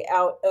clearly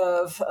out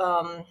of,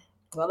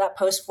 that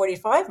post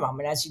 45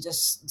 moment, as you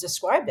just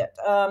described it.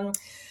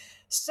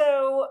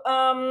 So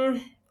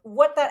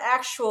what that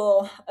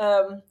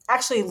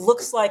actually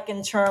looks like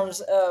in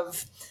terms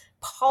of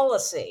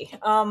policy,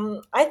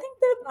 I think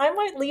that I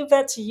might leave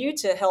that to you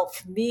to help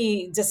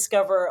me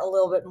discover a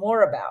little bit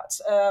more about.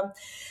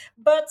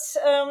 But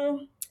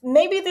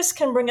maybe this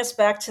can bring us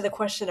back to the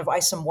question of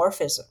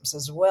isomorphisms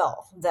as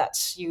well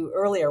that you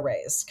earlier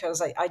raised,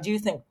 because I do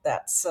think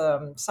that's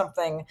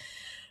something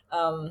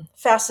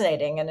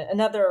fascinating and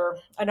another,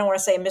 I don't want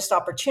to say missed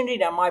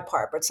opportunity on my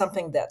part, but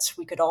something that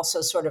we could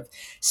also sort of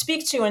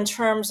speak to in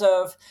terms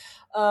of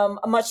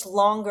a much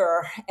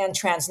longer and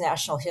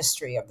transnational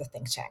history of the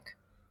think tank.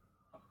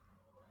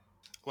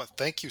 Well,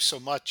 thank you so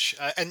much.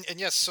 And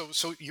yes,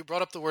 so you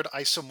brought up the word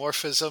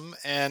isomorphism,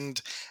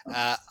 and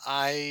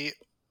I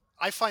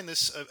find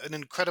this an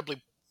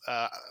incredibly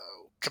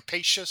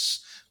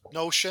capacious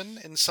notion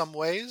in some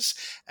ways.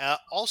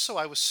 Also,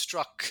 I was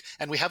struck,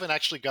 and we haven't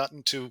actually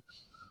gotten to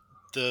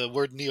the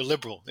word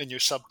neoliberal in your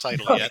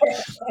subtitle Okay. yet.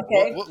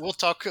 Okay. We'll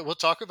talk. We'll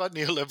talk about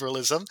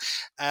neoliberalism,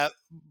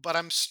 but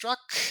I'm struck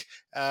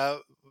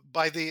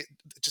by the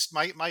just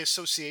my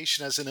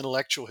association as an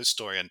intellectual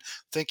historian,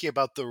 thinking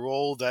about the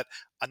role that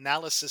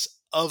analysis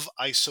of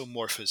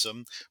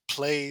isomorphism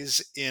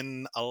plays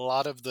in a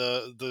lot of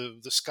the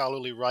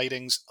scholarly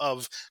writings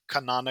of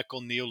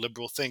canonical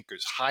neoliberal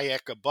thinkers,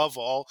 Hayek above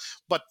all,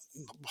 but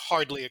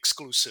hardly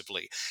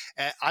exclusively.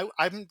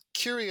 I'm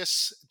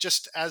curious,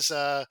 just as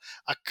a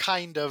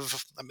kind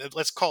of, I mean,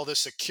 let's call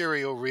this a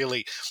curio,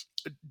 really.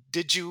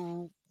 Did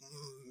you,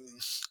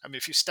 I mean,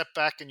 if you step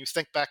back and you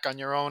think back on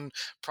your own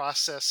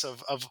process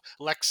of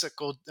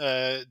lexical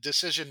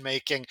decision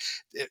making,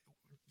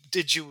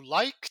 did you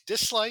like,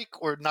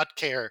 dislike, or not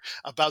care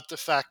about the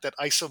fact that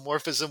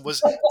isomorphism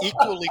was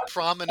equally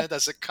prominent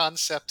as a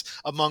concept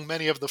among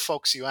many of the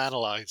folks you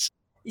analyze?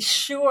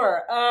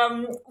 Sure.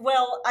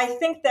 Well, I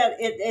think that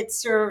it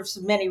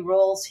serves many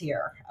roles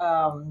here.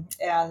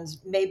 And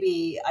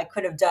maybe I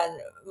could have done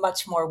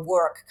much more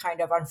work kind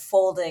of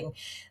unfolding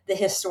the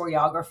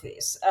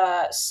historiographies.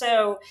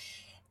 So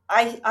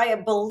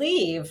I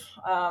believe,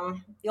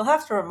 you'll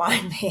have to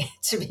remind me,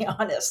 to be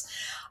honest.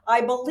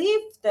 I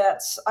believe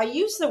that I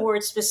use the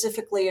word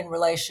specifically in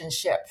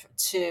relationship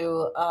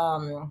to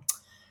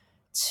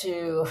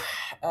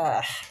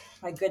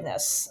my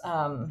goodness,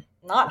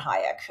 not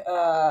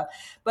Hayek,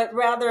 but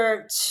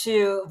rather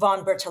to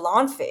von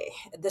Bertalanffy,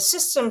 the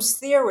systems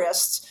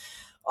theorist,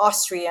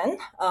 Austrian,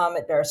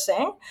 it bears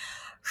saying,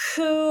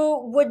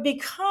 who would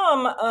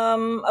become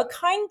a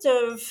kind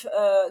of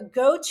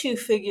go-to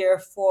figure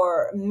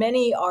for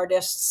many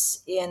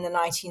artists in the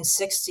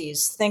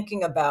 1960s,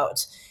 thinking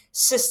about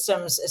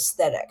systems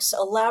aesthetics,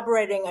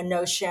 elaborating a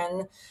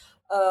notion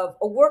of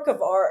a work of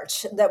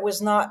art that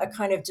was not a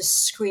kind of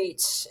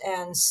discrete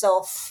and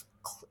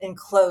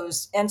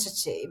self-enclosed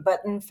entity, but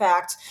in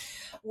fact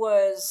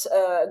was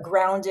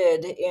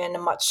grounded in a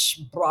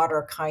much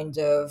broader kind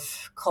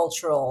of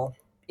cultural,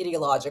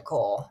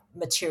 ideological,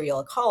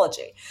 material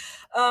ecology.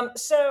 Von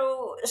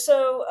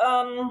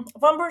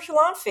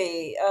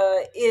Bertalanffy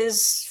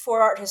is,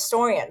 for art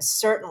historians,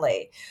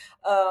 certainly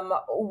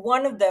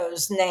one of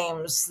those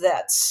names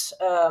that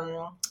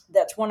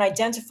one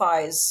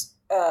identifies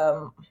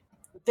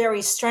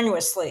very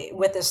strenuously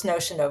with this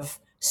notion of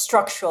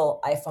structural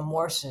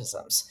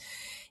isomorphisms.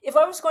 If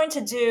I was going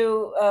to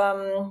do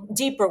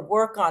deeper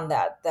work on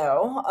that,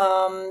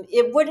 though,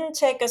 it wouldn't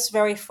take us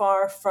very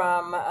far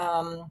from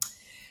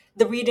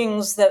the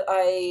readings that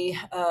I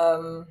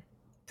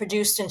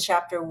produced in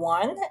Chapter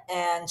 1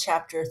 and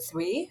Chapter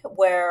 3,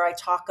 where I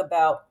talk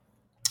about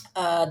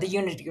the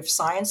unity of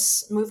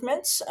science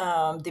movement,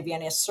 the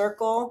Vienna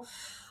Circle,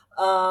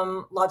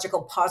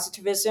 logical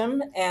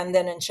positivism, and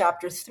then in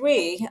Chapter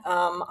 3,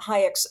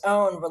 Hayek's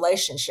own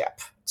relationship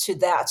to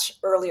that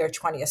earlier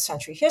 20th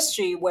century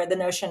history, where the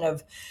notion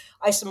of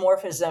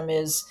isomorphism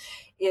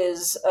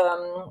is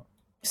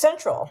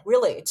central,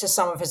 really, to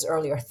some of his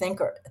earlier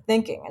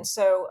thinking. And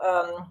so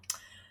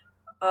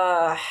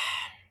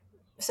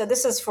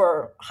this is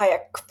for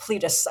Hayek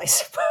completists, I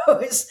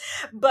suppose.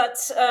 But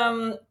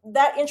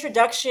that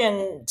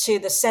introduction to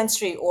the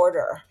sensory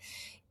order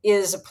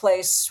is a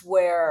place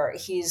where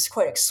he's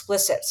quite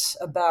explicit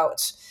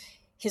about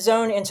his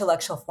own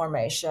intellectual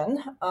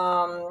formation,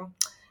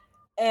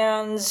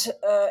 and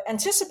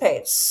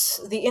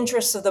anticipates the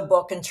interests of the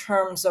book in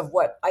terms of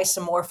what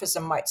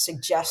isomorphism might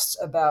suggest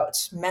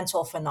about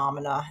mental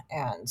phenomena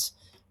and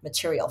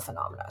material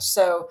phenomena.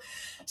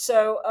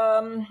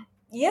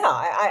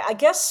 I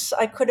guess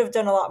I could have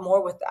done a lot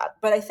more with that.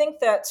 But I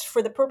think that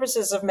for the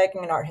purposes of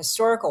making an art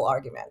historical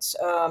argument,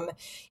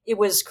 it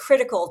was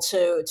critical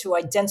to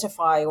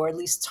identify or at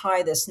least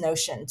tie this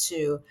notion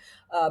to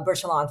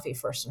Bertalanffy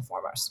first and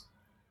foremost.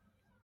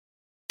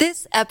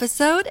 This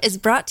episode is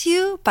brought to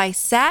you by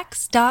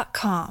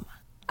Sax.com.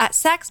 At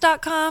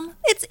Sax.com,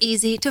 it's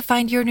easy to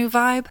find your new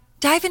vibe.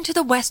 Dive into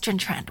the Western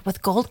trend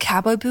with gold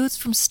cowboy boots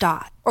from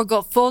Stott, or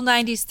go full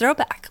 90s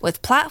throwback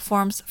with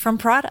platforms from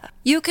Prada.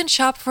 You can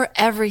shop for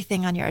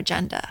everything on your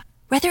agenda,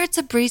 whether it's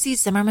a breezy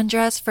Zimmermann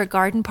dress for a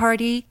garden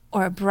party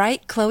or a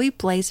bright Chloe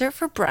blazer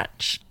for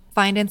brunch.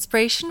 Find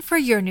inspiration for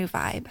your new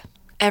vibe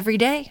every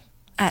day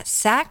at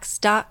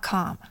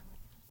Saks.com.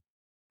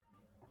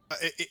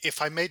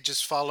 If I may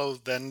just follow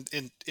then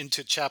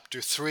into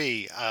chapter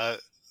 3,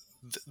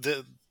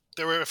 the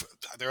there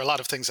are a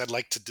lot of things I'd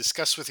like to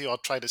discuss with you. I'll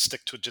try to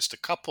stick to just a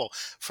couple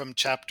from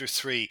chapter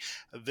 3.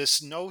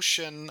 This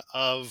notion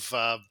of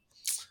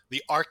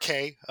the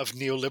arche of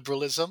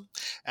neoliberalism.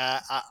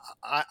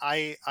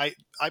 I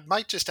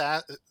might just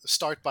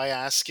start by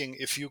asking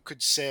if you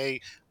could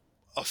say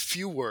a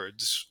few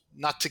words,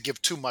 not to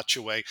give too much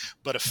away,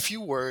 but a few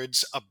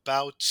words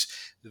about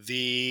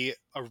the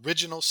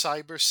original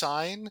cyber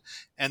sign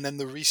and then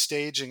the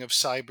restaging of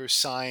cyber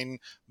sign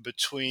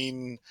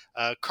between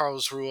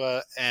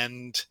Karlsruhe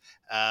and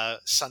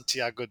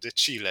Santiago de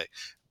Chile.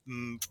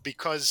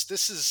 Because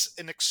this is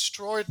an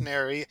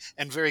extraordinary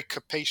and very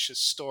capacious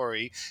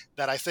story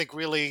that I think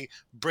really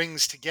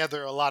brings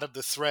together a lot of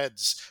the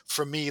threads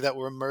for me that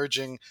were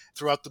emerging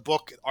throughout the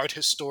book: art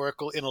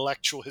historical,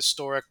 intellectual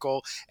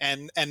historical,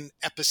 and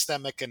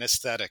epistemic and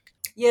aesthetic.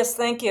 Yes,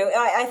 thank you.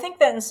 I think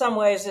that in some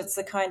ways it's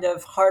the kind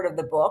of heart of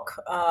the book.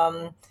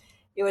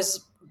 It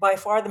was by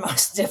far the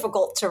most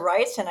difficult to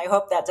write, and I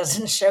hope that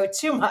doesn't show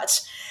too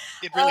much.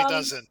 It really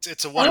doesn't.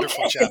 It's a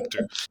wonderful Okay.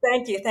 chapter.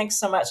 Thank you. Thanks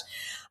so much.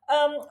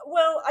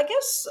 Well, I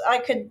guess I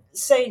could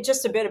say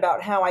just a bit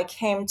about how I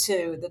came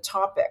to the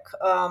topic.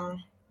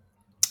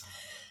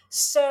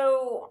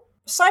 So,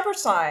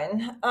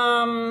 cybersign,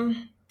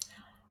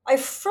 I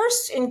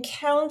first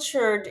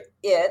encountered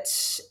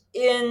it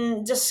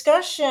in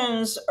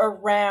discussions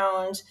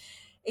around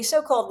a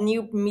so-called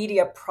new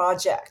media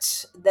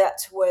project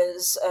that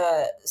was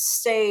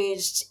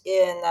staged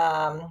in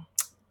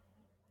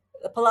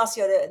the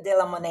Palacio de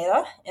la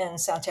Moneda in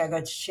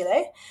Santiago de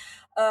Chile,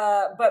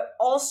 but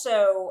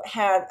also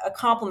had a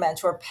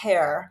complement or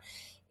pair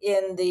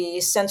in the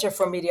Center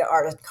for Media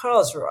Art at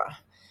Karlsruhe.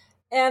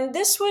 And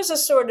this was a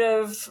sort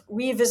of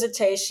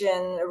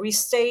revisitation,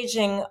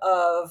 restaging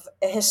of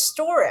a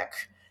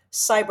historic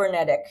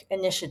cybernetic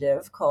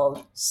initiative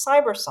called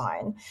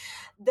CyberSign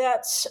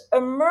that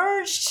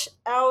emerged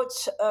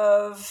out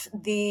of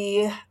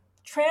the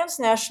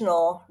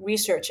transnational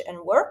research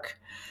and work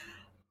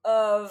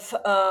of,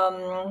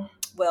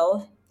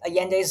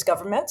 Allende's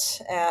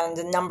government and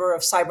a number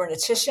of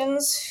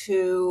cyberneticians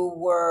who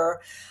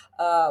were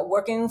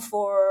working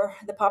for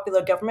the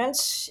popular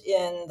government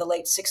in the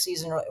late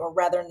 60s, or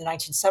rather in the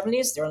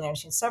 1970s, the early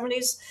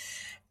 1970s,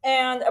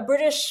 and a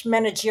British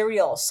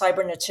managerial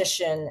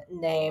cybernetician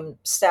named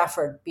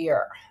Stafford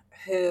Beer,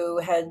 who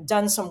had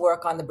done some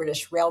work on the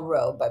British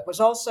Railroad, but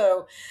was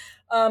also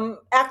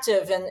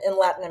active in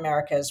Latin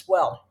America as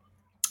well.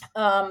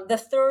 The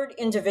third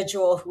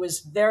individual who is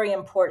very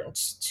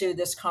important to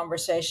this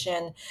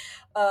conversation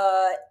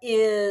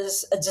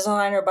is a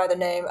designer by the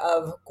name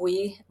of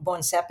Guy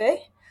Bonsepe,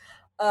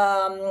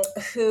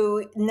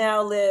 who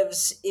now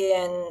lives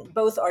in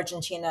both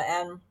Argentina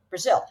and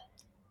Brazil,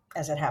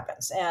 as it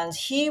happens. And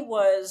he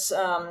was,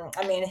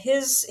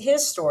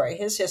 his story,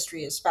 his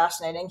history is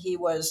fascinating. He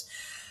was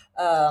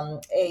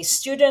a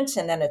student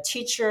and then a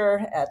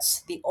teacher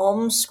at the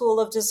Ulm School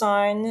of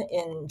Design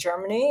in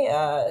Germany,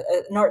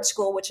 an art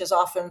school which is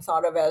often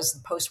thought of as the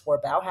post-war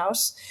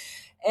Bauhaus.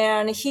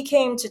 And he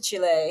came to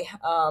Chile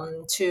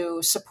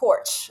to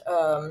support,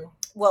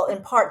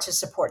 in part to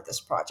support this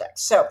project.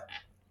 So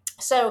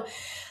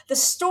the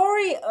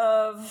story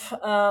of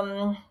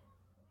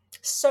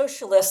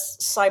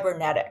socialist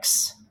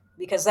cybernetics,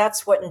 because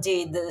that's what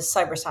indeed the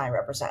cybersign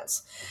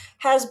represents,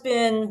 has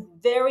been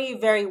very,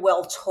 very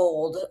well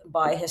told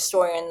by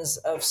historians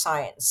of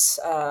science,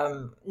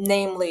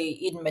 namely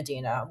Eden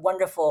Medina,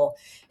 wonderful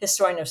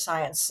historian of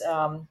science,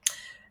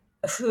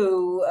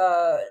 who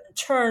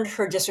turned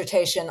her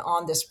dissertation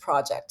on this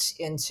project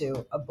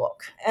into a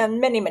book, and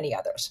many, many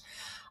others.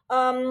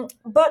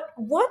 But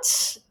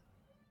what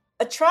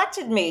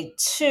attracted me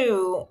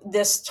to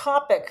this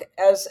topic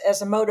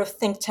as a mode of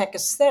think tank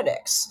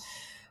aesthetics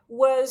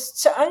was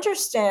to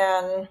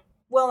understand,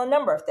 a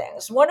number of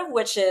things. One of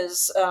which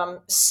is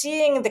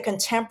seeing the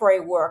contemporary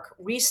work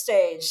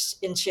restaged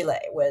in Chile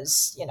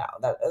was,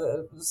 that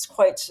was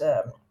quite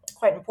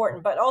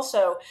important. But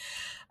also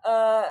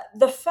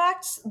the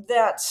fact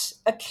that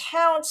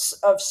accounts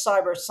of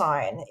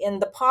cybersign in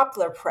the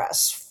popular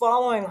press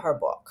following her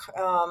book,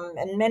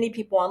 and many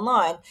people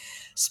online,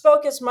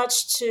 spoke as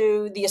much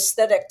to the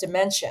aesthetic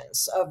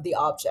dimensions of the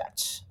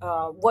object,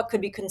 what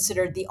could be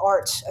considered the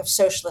art of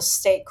socialist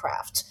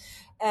statecraft,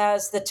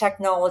 as the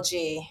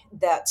technology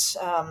that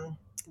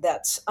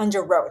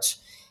underwrote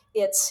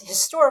its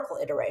historical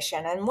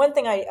iteration. And one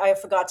thing I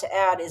forgot to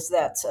add is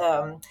that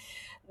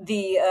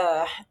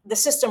the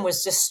system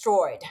was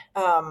destroyed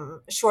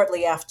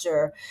shortly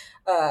after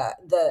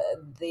the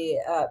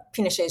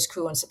Pinochet's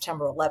coup on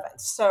September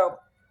 11th. So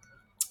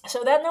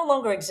that no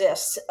longer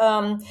exists.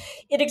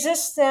 It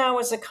exists now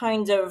as a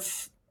kind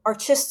of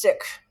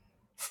artistic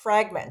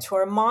fragment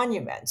or a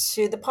monument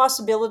to the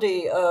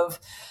possibility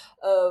of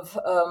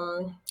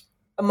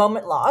a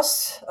moment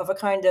lost, of a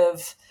kind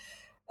of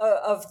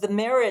the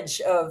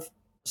marriage of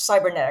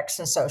cybernetics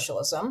and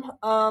socialism.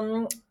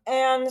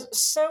 And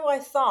so I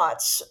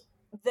thought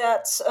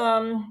that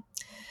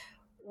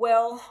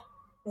Well,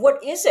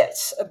 what is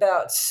it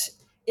about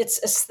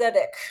its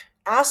aesthetic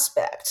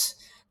aspect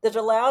that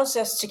allows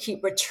us to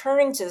keep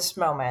returning to this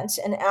moment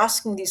and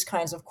asking these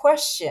kinds of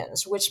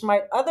questions, which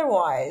might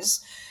otherwise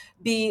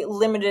be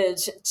limited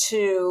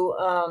to,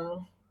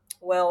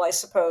 well, I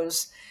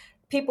suppose,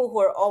 people who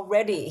are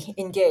already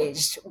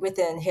engaged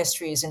within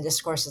histories and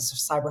discourses of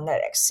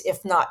cybernetics,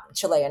 if not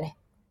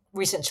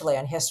recent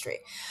Chilean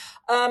history.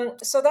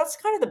 So that's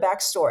kind of the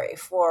backstory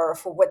for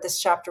what this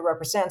chapter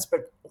represents,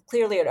 but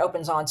clearly it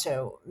opens on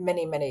to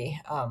many,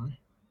 many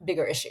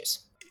bigger issues.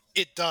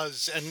 It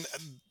does, and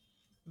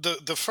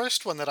the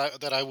first one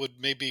that I would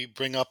maybe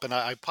bring up, and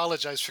I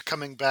apologize for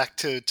coming back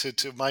to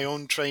my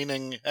own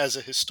training as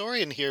a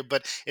historian here,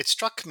 but it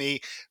struck me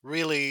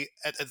really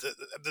at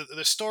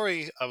the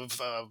story of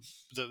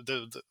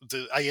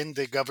the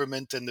Allende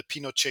government and the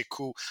Pinochet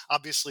coup.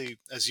 Obviously,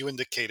 as you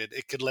indicated,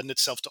 it could lend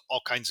itself to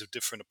all kinds of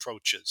different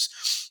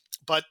approaches,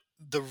 but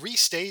the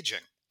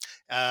restaging.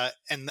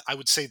 And I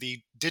would say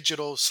the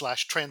digital /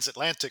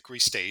 transatlantic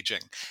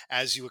restaging,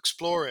 as you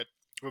explore it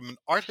from an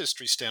art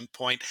history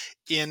standpoint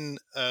in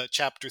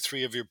chapter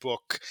 3 of your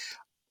book,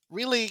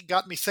 really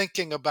got me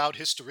thinking about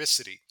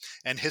historicity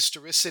and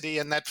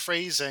that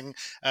phrasing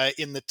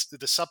in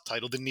the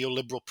subtitle, the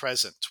neoliberal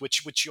present,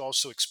 which you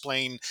also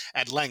explain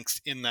at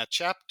length in that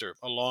chapter,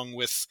 along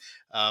with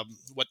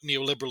what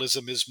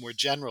neoliberalism is more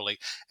generally.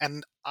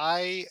 And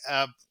I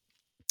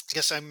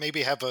guess I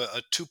maybe have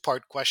a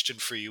two-part question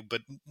for you,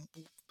 but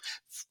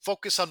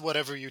focus on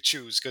whatever you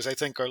choose, because I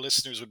think our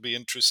listeners would be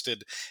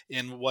interested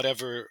in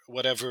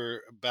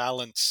whatever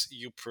balance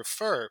you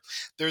prefer.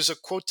 There's a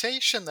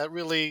quotation that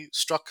really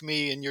struck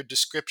me in your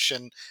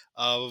description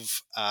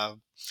of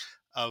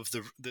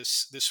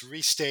this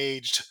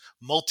restaged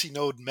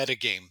multi-node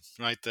metagame,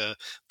 right?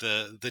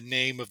 The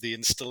name of the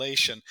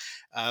installation.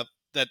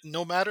 That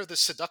no matter the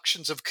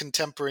seductions of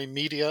contemporary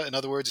media, in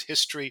other words,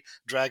 history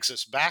drags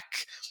us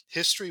back,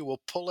 history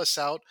will pull us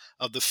out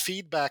of the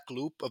feedback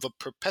loop of a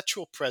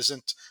perpetual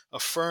present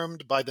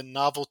affirmed by the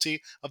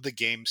novelty of the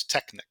game's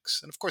techniques.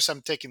 And of course,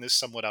 I'm taking this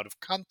somewhat out of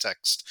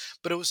context,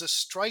 but it was a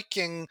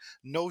striking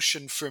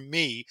notion for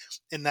me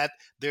in that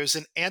there's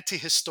an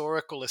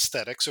anti-historical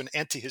aesthetics, or an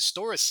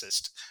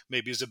anti-historicist,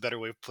 maybe is a better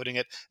way of putting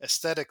it,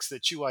 aesthetics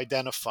that you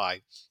identify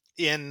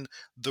in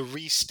the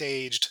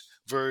restaged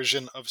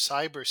version of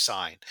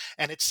CyberSign.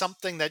 And it's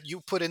something that you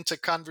put into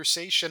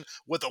conversation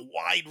with a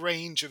wide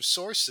range of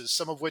sources,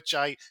 some of which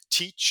I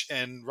teach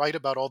and write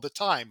about all the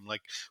time,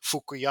 like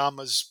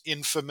Fukuyama's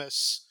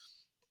infamous,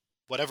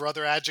 whatever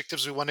other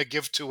adjectives we want to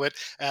give to it,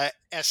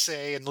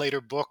 essay and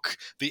later book,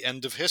 The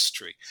End of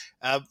History.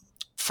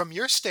 From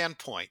your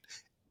standpoint,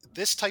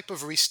 this type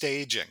of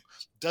restaging,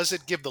 does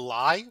it give the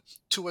lie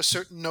to a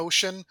certain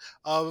notion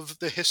of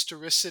the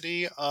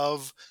historicity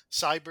of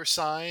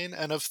cybersign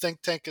and of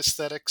think tank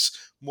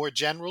aesthetics more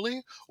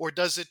generally? Or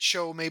does it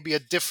show maybe a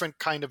different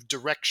kind of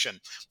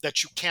direction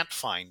that you can't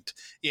find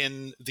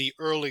in the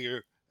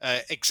earlier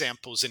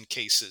examples and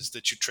cases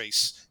that you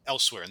trace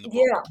elsewhere in the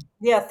book?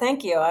 Yeah,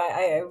 thank you.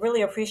 I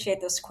really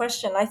appreciate this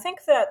question. I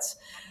think that,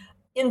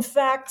 in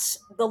fact,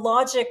 the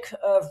logic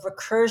of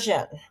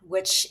recursion,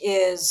 which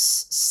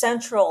is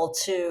central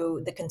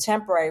to the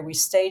contemporary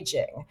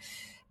restaging,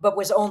 but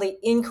was only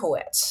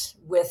inchoate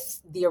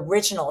with the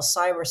original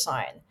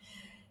cybersign,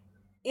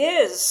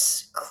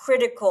 is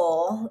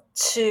critical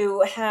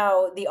to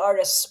how the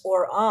artists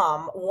or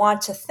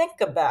want to think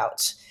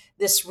about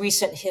this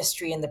recent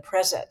history in the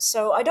present.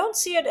 So I don't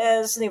see it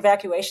as an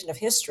evacuation of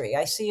history.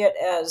 I see it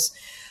as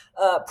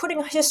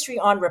putting history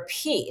on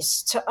repeat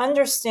to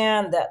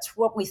understand that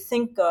what we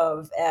think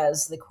of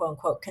as the quote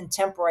unquote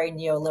contemporary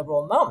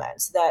neoliberal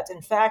moment, that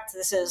in fact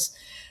this is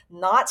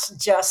not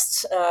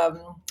just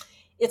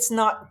it's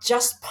not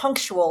just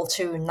punctual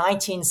to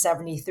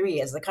 1973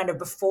 as the kind of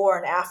before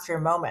and after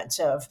moment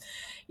of,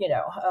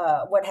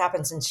 what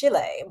happens in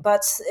Chile,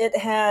 but it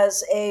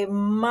has a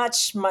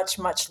much, much,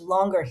 much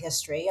longer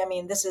history. I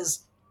mean, this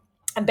is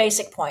a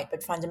basic point,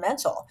 but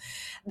fundamental,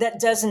 that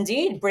does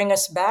indeed bring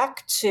us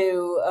back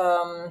to,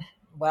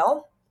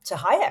 to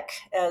Hayek,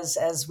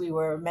 as we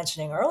were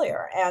mentioning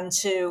earlier, and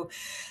to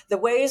the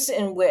ways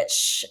in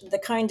which the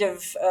kind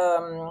of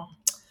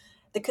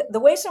the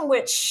ways in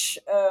which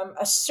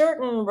a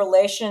certain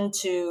relation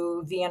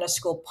to Vienna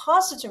School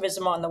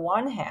positivism on the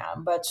one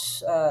hand, but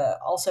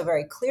also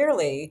very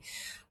clearly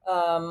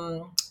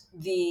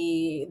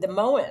the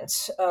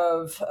moment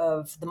of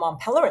the Mont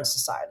Pelerin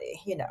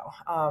Society, in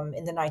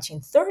the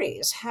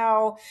 1930s,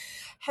 how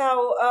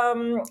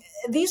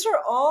these are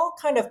all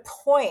kind of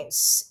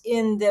points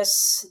in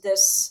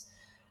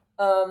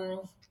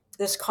um,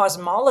 this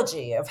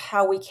cosmology of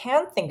how we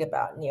can think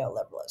about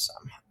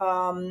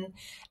neoliberalism,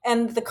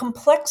 and the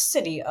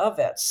complexity of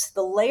it,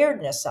 the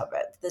layeredness of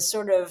it, the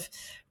sort of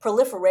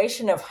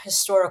proliferation of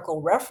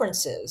historical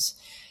references.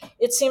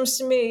 It seems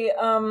to me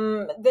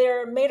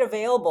they're made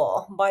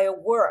available by a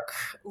work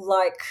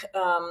like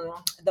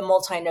the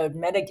multi-node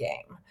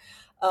metagame.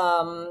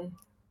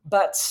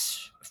 But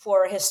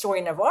for a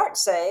historian of art,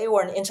 say,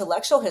 or an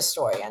intellectual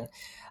historian,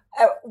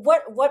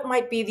 What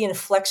might be the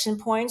inflection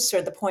points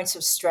or the points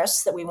of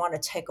stress that we want to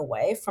take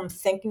away from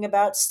thinking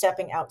about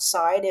stepping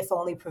outside, if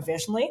only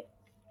provisionally,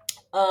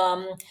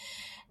 um,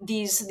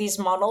 these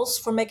models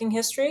for making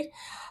history?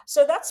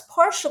 So that's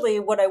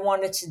partially what I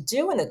wanted to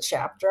do in the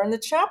chapter. And the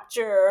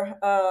chapter,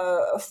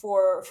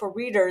 for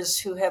readers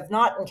who have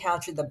not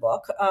encountered the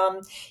book,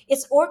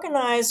 it's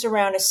organized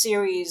around a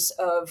series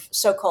of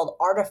so-called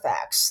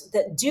artifacts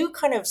that do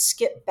kind of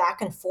skip back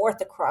and forth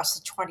across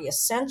the 20th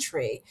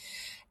century,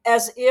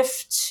 as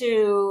if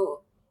to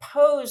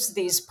pose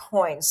these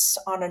points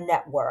on a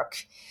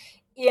network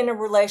in a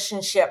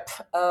relationship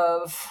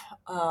of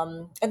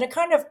in a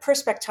kind of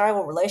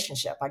perspectival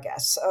relationship, I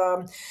guess.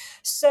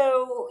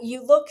 So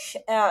you look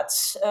at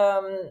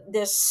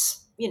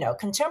this,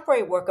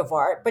 contemporary work of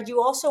art, but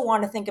you also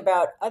want to think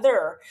about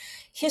other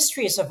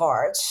histories of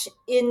art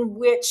in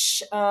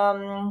which,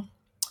 well,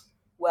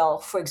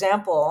 for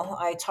example,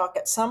 I talk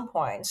at some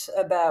point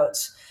about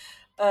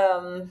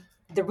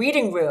the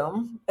reading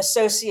room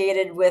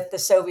associated with the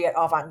Soviet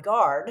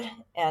avant-garde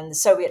and the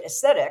Soviet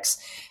aesthetics,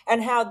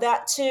 and how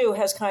that too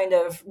has kind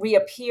of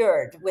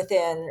reappeared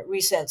within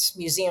recent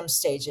museum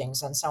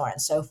stagings and so on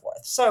and so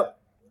forth. So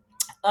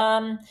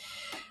the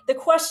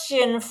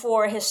question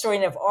for a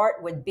historian of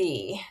art would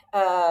be,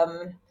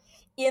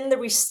 in the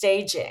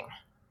restaging,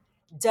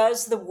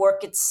 does the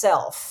work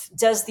itself,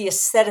 does the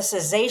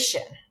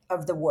aestheticization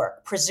of the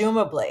work,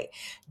 presumably,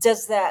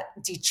 does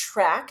that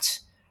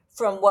detract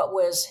from what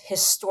was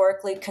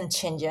historically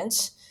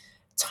contingent,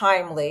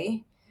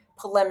 timely,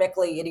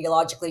 polemically,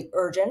 ideologically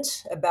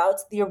urgent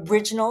about the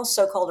original,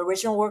 so-called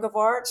original work of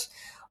art?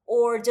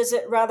 Or does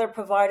it rather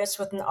provide us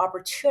with an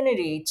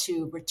opportunity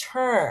to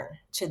return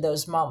to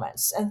those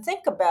moments and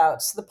think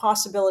about the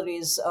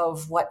possibilities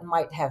of what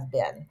might have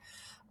been?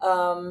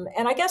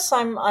 And I guess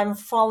I'm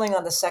falling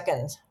on the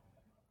second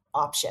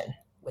option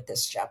with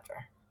this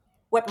chapter.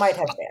 What might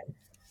have been?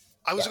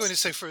 I was going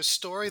Yes. to say, for a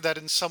story that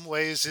in some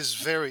ways is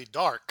very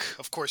dark,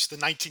 of course, the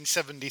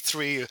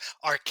 1973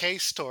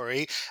 Arcade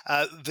story,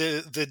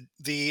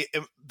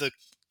 the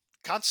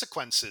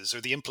consequences or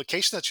the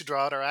implication that you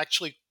draw out are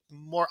actually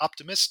more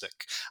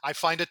optimistic. I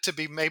find it to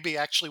be maybe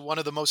actually one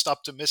of the most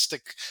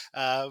optimistic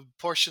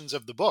portions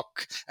of the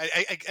book.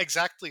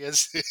 Exactly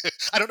as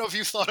I don't know if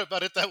you thought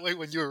about it that way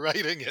when you were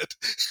writing it,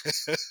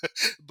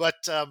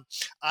 but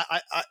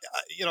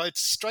it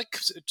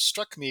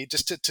struck me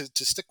just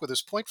to stick with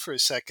this point for a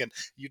second.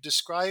 You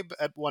describe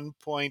at one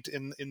point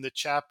in the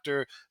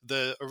chapter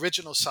the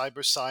original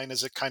cyber sign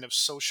as a kind of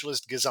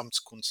socialist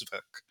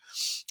Gesamtkunstwerk,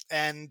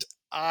 and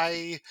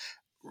I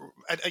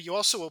and you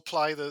also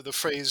apply the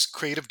phrase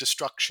creative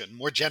destruction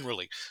more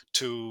generally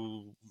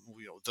to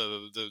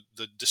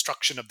the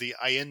destruction of the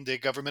Allende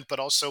government, but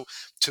also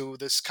to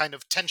this kind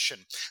of tension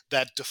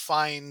that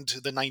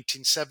defined the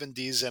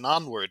 1970s and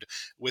onward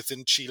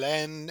within Chile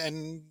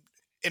and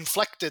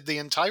inflected the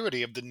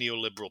entirety of the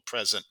neoliberal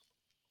present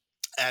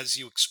as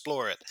you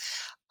explore it.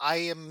 I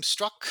am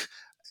struck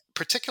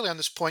particularly on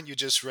this point you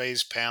just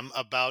raised, Pam,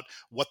 about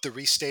what the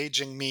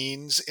restaging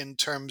means in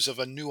terms of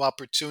a new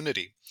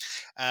opportunity.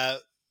 Uh,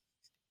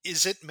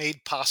 is it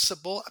made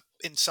possible?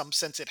 In some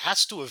sense, it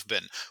has to have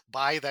been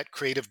by that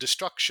creative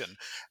destruction.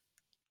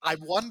 I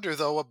wonder,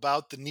 though,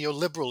 about the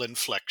neoliberal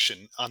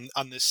inflection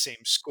on this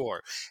same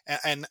score,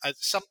 and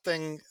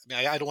something.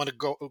 I don't want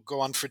to go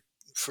on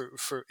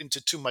for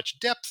into too much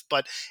depth,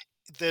 but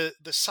the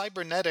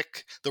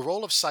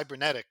role of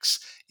cybernetics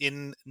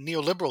in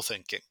neoliberal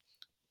thinking.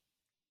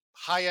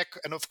 Hayek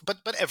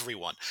but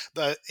everyone.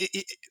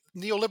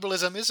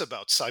 Neoliberalism is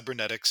about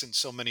cybernetics in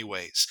so many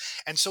ways,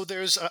 and so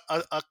there's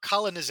a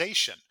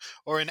colonization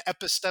or an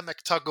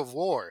epistemic tug of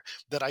war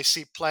that I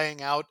see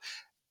playing out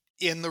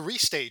in the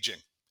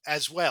restaging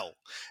as well.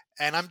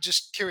 And I'm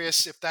just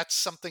curious if that's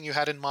something you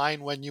had in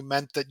mind when you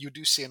meant that you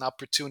do see an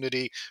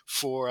opportunity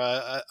for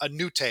a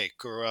new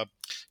take, or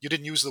you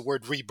didn't use the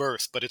word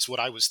rebirth, but it's what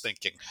I was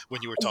thinking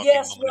when you were talking a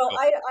Yes, moment well, ago.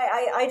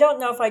 I don't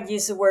know if I'd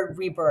use the word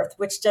rebirth,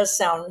 which does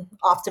sound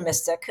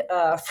optimistic,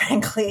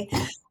 frankly.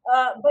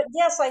 But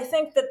yes, I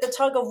think that the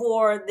tug of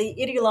war, the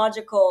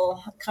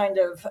ideological kind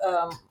of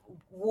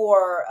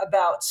war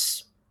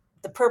about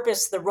the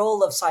purpose, the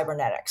role of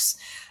cybernetics,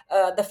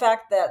 the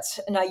fact that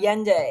an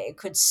Allende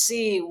could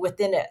see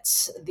within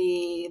it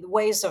the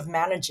ways of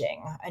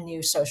managing a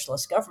new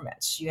socialist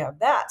government. You have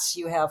that.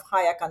 You have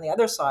Hayek on the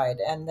other side.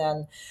 And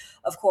then,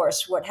 of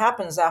course, what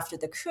happens after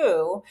the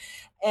coup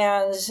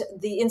and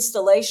the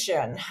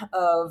installation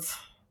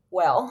of,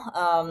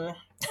 well,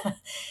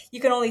 you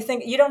can only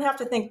think, you don't have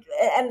to think,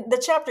 and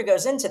the chapter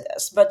goes into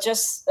this, but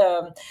just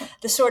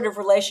the sort of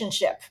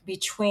relationship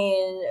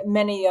between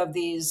many of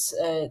these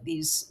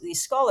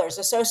scholars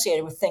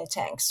associated with think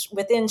tanks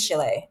within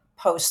Chile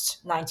post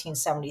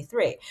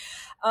 1973.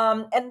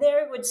 And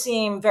there it would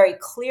seem very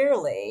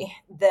clearly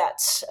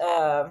that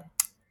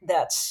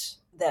that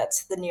that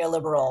the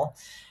neoliberal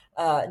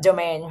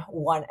domain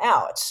won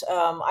out.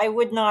 I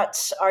would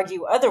not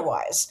argue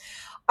otherwise.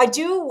 I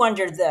do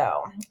wonder,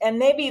 though, and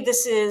maybe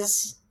this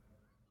is,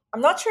 I'm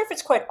not sure if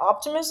it's quite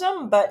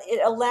optimism, but it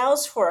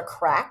allows for a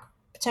crack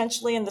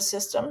potentially in the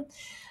system,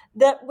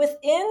 that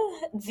within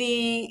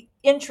the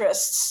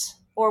interests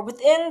or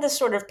within the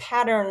sort of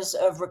patterns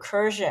of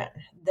recursion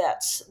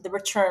that the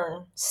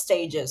return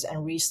stages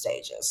and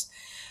restages,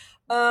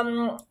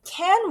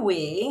 can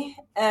we,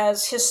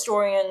 as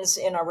historians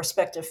in our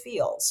respective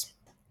fields,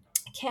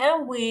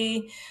 can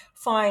we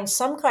find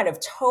some kind of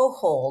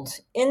toehold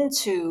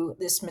into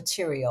this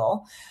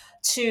material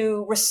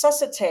to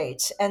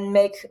resuscitate and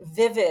make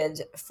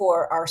vivid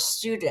for our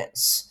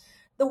students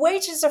the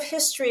wages of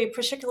history,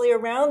 particularly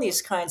around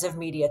these kinds of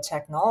media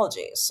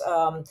technologies?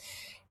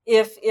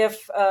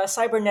 If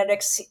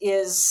cybernetics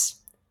is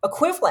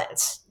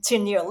equivalent to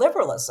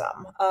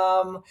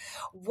neoliberalism,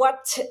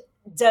 what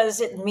does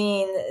it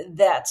mean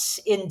that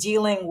in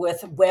dealing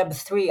with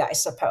Web3, I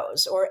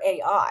suppose, or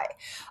AI,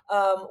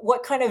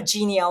 what kind of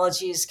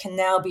genealogies can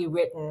now be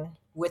written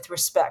with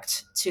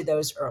respect to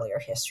those earlier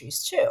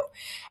histories too?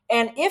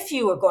 And if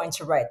you were going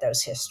to write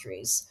those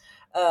histories,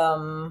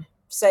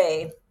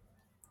 say,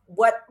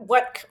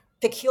 what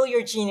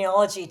peculiar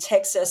genealogy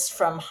takes us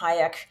from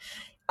Hayek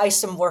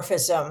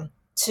isomorphism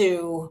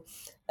to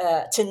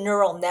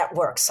neural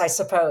networks, I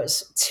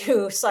suppose,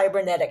 to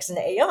cybernetics and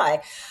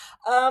AI?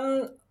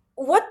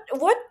 What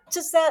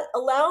does that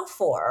allow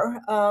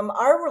for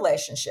our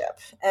relationship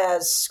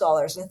as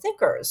scholars and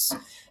thinkers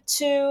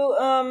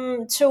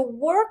to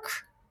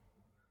work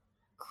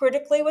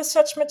critically with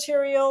such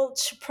material,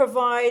 to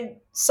provide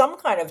some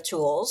kind of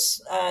tools,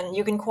 and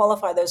you can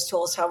qualify those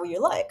tools however you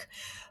like,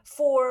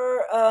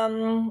 for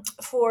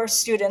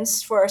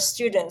students, for our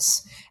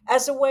students,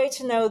 as a way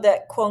to know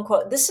that, quote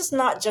unquote, this is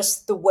not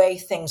just the way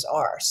things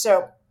are.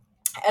 So,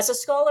 as a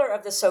scholar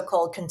of the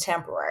so-called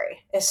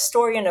contemporary, a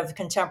historian of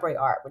contemporary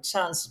art, which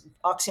sounds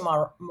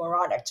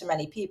oxymoronic to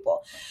many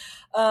people,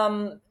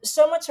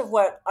 so much of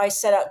what I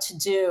set out to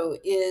do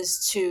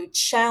is to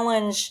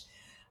challenge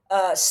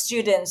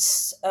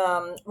students'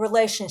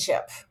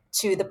 relationship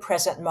to the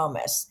present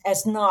moment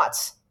as not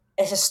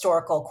a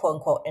historical, quote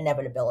unquote,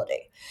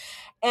 inevitability.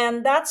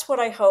 And that's what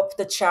I hope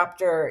the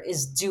chapter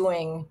is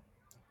doing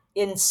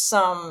in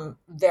some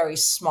very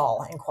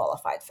small and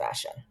qualified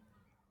fashion.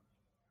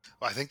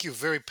 Well, I think you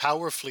very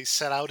powerfully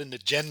set out an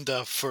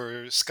agenda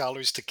for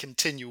scholars to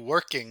continue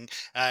working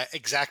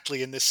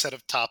exactly in this set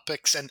of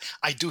topics, and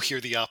I do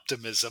hear the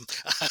optimism.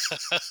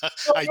 Well,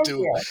 I thank do.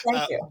 you.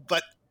 Thank you.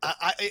 But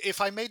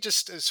if I may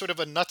just sort of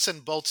a nuts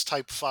and bolts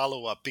type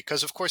follow up,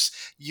 because of course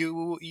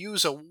you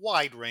use a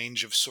wide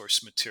range of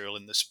source material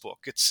in this book.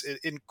 It's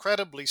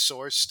incredibly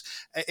sourced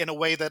in a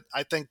way that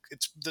I think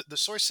it's the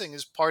sourcing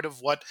is part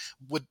of what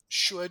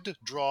should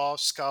draw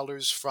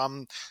scholars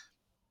from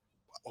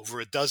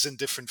over a dozen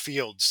different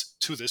fields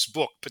to this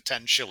book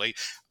potentially.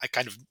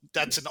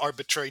 That's an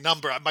arbitrary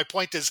number. My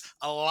point is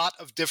a lot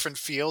of different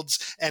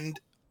fields, and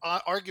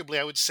arguably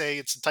I would say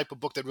it's the type of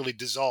book that really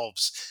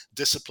dissolves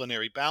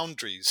disciplinary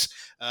boundaries.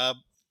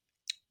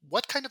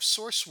 What kind of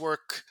source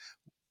work,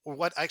 or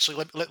what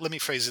actually, let me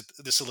phrase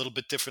this a little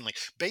bit differently.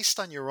 Based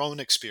on your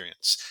own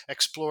experience,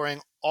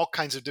 exploring all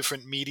kinds of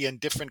different media and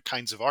different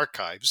kinds of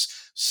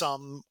archives,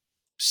 some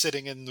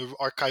sitting in the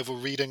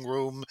archival reading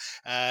room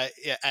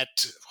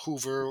at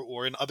Hoover,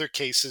 or in other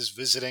cases,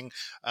 visiting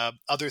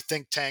other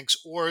think tanks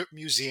or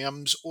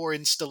museums or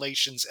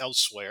installations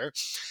elsewhere,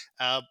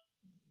 uh,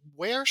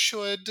 where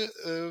should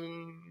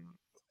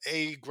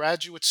a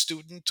graduate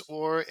student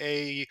or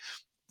a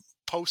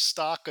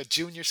postdoc, a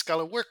junior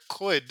scholar, where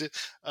could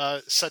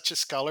such a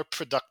scholar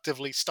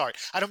productively start?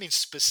 I don't mean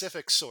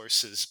specific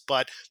sources,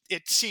 but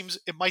it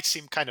might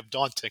seem kind of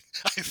daunting,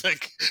 I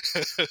think,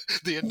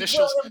 the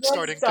initial Well, it was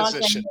starting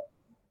daunting. position.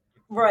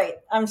 Right.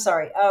 I'm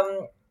sorry.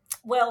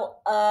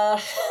 Well,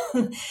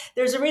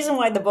 there's a reason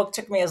why the book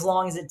took me as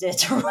long as it did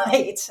to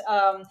write,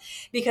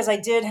 because I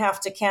did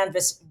have to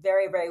canvass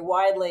very, very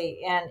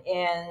widely and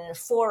in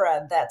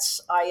fora that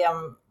I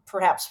am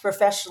perhaps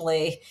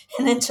professionally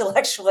and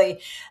intellectually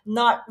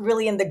not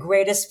really in the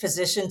greatest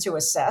position to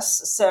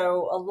assess.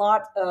 So a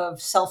lot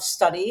of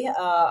self-study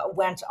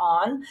went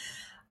on.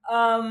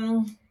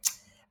 Um,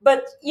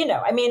 but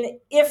I mean,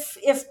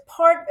 if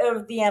part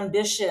of the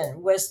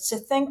ambition was to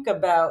think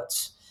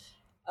about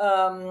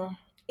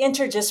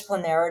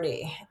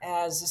interdisciplinarity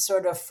as a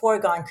sort of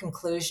foregone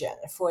conclusion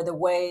for the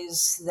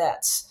ways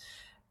that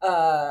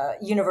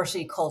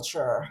university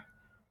culture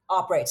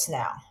operates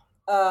now.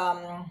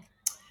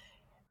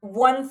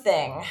 One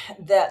thing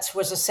that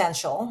was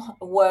essential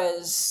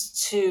was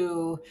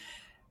to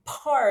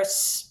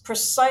parse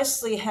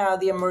precisely how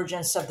the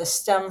emergence of the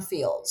STEM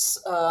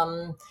fields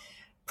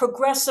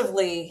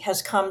progressively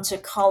has come to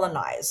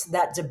colonize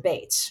that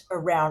debate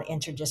around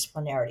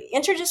interdisciplinarity.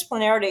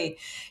 Interdisciplinarity,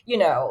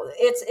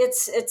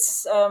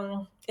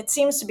 it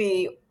seems to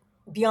be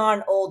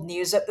beyond old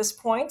news at this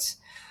point.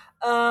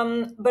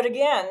 But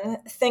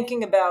again,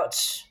 thinking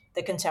about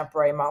the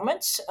contemporary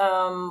moment,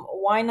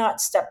 why not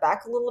step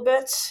back a little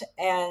bit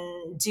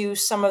and do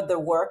some of the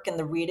work and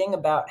the reading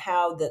about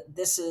how that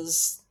this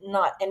is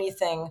not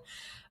anything.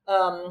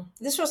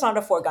 This was not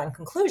a foregone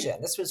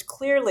conclusion. This was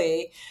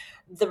clearly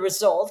the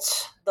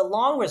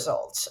long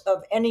result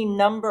of any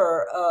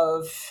number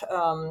of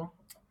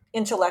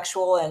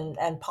intellectual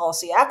and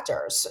policy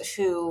actors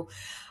who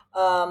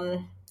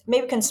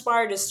maybe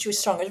conspired is too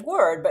strong a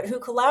word, but who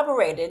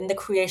collaborated in the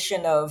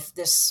creation of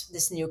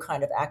this new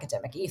kind of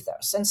academic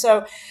ethos. And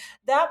so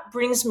that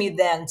brings me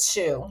then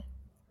to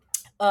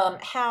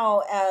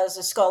how, as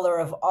a scholar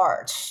of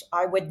art,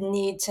 I would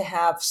need to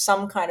have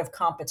some kind of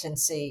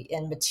competency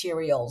in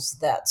materials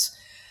that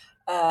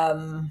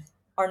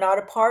are not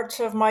a part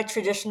of my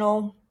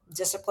traditional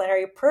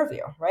disciplinary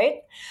purview,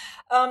 right?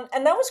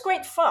 And that was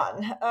great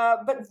fun,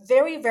 but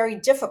very, very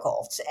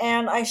difficult.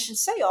 And I should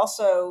say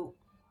also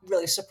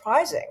really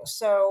surprising.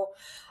 So,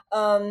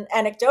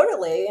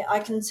 anecdotally, I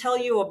can tell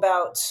you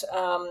about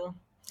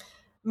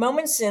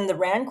moments in the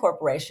Rand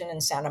Corporation in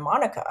Santa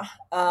Monica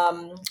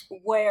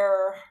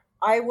where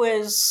I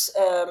was,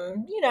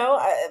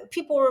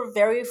 people were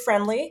very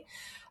friendly,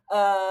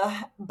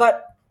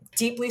 but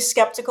deeply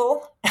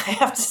skeptical, I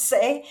have to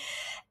say.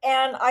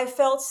 And I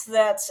felt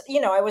that,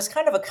 I was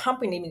kind of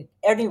accompanied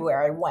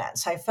everywhere I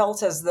went. I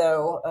felt as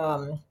though,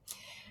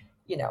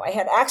 I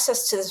had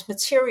access to this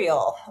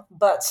material,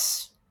 but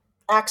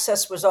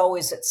access was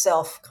always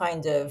itself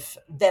kind of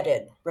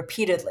vetted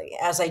repeatedly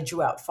as I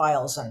drew out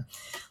files and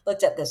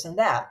looked at this and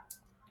that.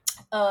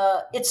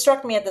 It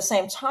struck me at the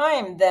same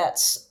time that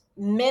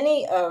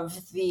many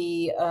of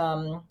the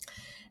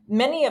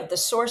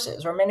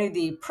sources or many of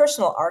the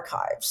personal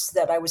archives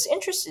that I was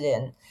interested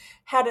in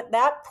had at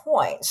that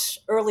point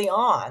early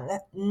on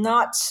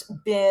not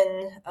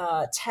been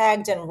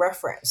tagged and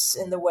referenced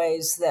in the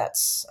ways that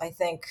I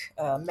think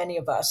many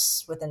of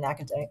us within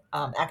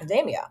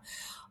academia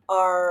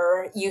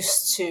are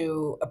used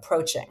to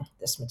approaching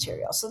this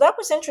material. So that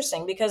was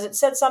interesting because it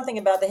said something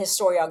about the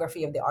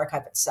historiography of the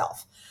archive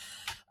itself.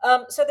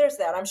 So there's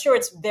that. I'm sure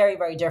it's very,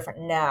 very different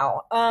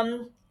now.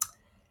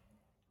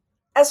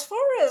 As far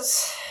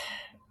as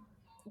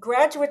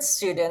graduate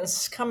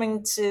students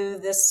coming to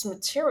this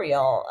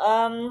material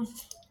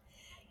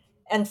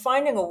and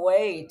finding a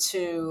way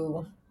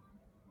to,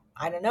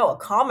 I don't know,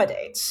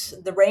 accommodate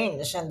the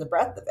range and the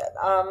breadth of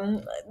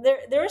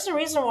it. There is a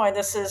reason why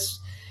this is,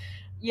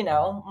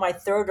 my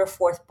third or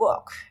fourth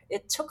book.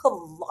 It took a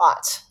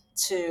lot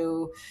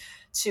to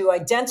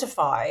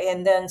identify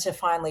and then to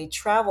finally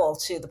travel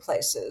to the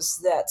places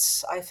that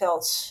I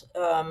felt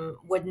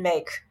would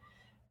make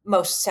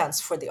most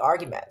sense for the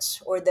argument,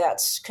 or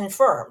that's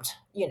confirmed,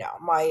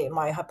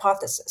 my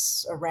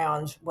hypothesis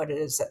around what it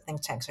is that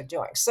think tanks are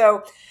doing.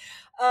 So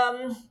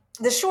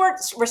the short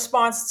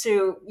response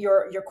to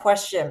your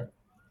question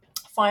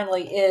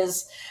finally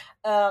is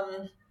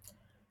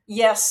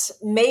yes,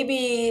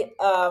 maybe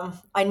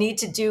I need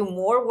to do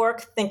more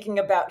work thinking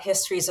about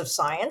histories of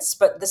science,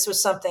 but this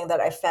was something that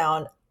I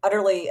found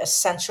utterly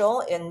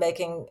essential in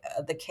making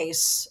the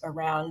case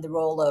around the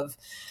role of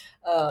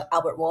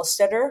Albert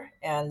Wohlstetter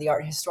and the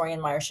art historian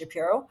Meyer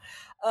Shapiro.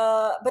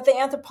 But the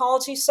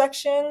anthropology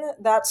section,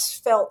 that's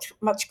felt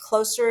much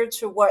closer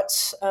to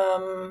what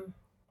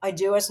I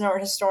do as an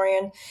art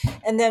historian.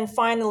 And then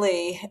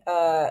finally,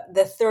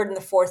 the third and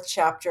the fourth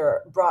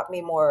chapter brought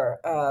me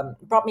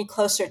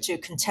closer to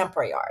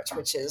contemporary art,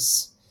 which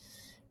is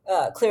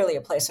clearly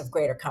a place of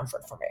greater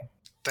comfort for me.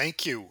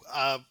 Thank you.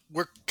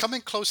 We're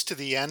coming close to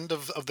the end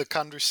of the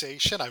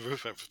conversation. I'm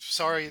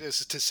sorry to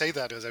say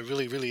that, as I'm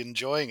really, really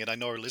enjoying it. I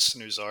know our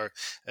listeners are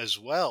as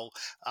well.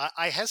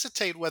 I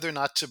hesitate whether or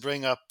not to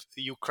bring up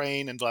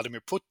Ukraine and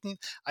Vladimir Putin.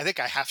 I think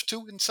I have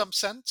to in some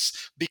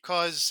sense,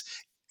 because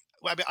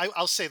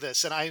I'll say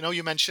this, and I know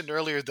you mentioned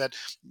earlier that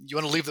you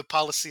want to leave the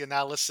policy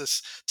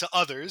analysis to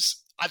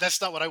others.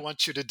 That's not what I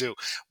want you to do.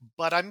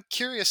 But I'm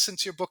curious,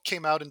 since your book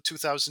came out in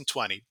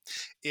 2020,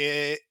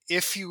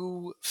 if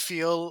you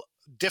feel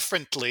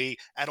differently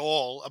at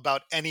all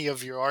about any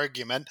of your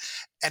argument,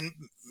 and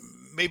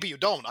maybe you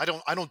don't. I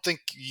don't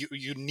think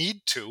you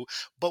need to.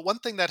 But one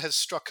thing that has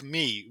struck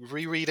me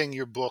rereading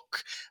your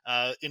book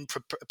in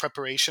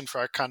preparation for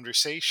our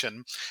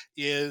conversation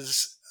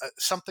is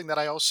something that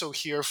I also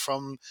hear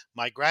from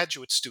my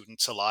graduate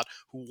students a lot,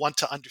 who want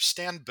to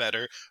understand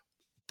better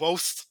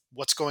both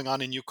what's going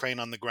on in Ukraine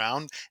on the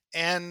ground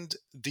and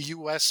the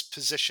U.S.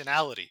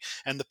 positionality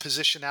and the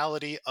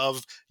positionality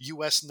of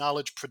U.S.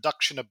 knowledge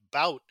production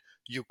about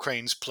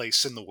Ukraine's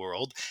place in the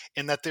world,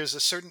 and that there's a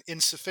certain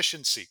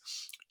insufficiency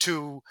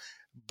to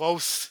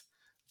both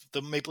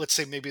let's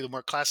say maybe the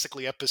more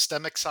classically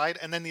epistemic side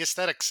and then the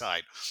aesthetic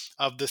side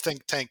of the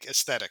think tank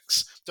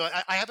aesthetics. So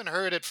I haven't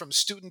heard it from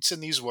students in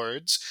these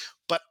words,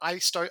 but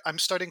I'm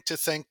starting to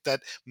think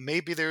that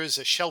maybe there is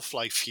a shelf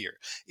life here,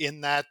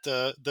 in that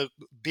the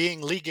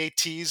being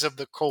legatees of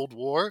the Cold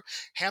War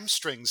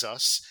hamstrings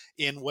us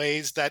in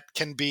ways that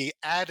can be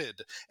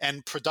added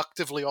and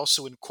productively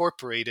also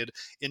incorporated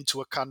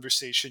into a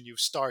conversation you've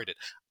started.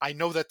 I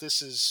know that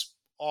this is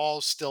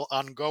all still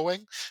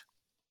ongoing.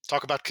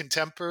 Talk about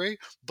contemporary,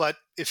 but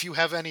if you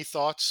have any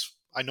thoughts,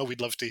 I know we'd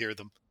love to hear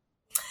them.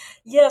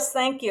 Yes,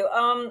 thank you.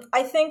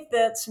 I think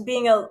that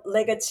being a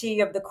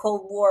legatee of the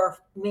Cold War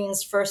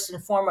means first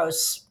and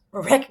foremost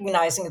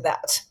recognizing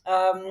that.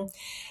 And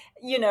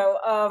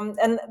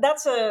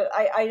that's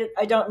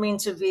I don't mean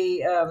to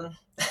be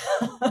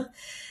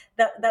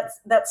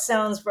that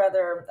sounds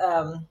rather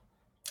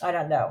I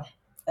don't know.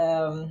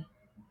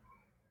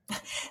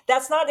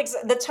 That's not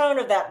the tone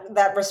of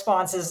that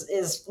response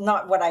is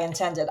not what I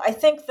intended. I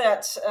think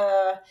that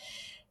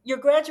your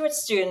graduate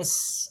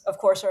students, of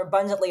course, are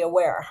abundantly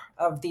aware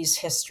of these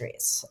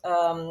histories.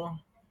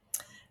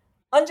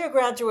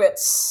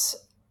 Undergraduates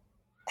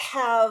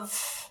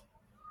have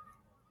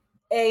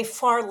a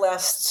far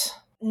less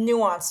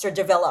nuanced or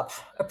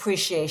developed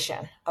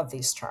appreciation of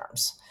these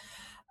terms.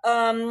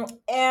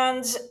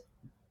 And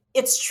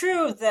it's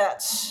true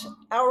that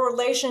our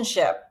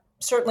relationship,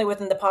 certainly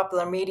within the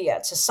popular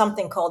media, to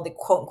something called the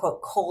quote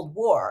unquote Cold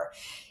War,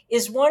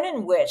 is one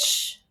in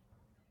which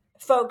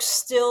folks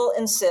still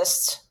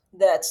insist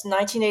that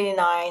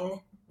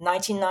 1989,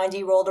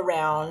 1990 rolled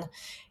around,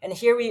 and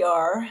here we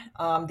are,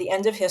 the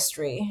end of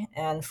history,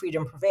 and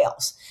freedom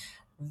prevails.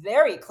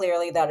 Very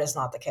clearly, that is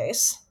not the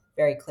case.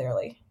 Very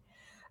clearly.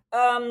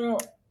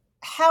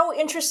 How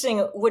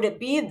interesting would it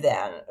be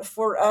then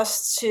for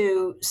us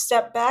to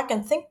step back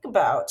and think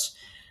about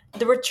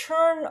the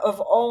return of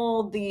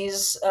all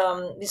these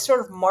sort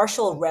of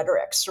martial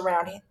rhetorics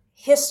around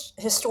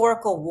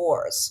historical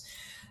wars,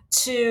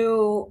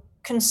 to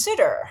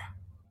consider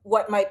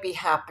what might be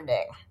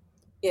happening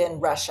in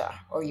Russia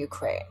or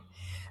Ukraine?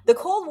 The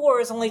Cold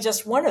War is only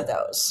just one of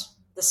those,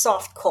 the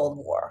soft Cold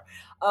War.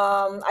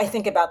 I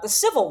think about the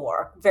Civil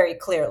War very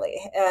clearly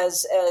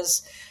as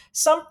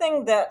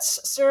something that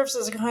serves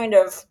as a kind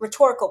of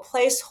rhetorical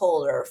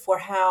placeholder for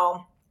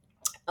how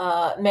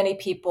many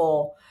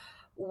people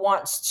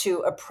want to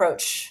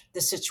approach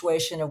the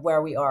situation of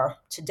where we are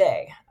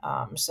today.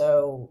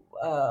 So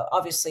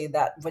obviously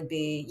that would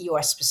be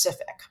US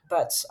specific,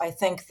 but I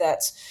think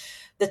that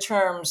the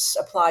terms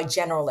apply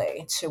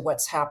generally to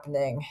what's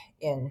happening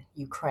in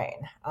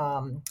Ukraine.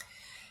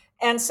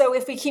 And so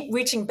if we keep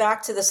reaching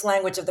back to this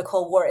language of the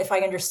Cold War, if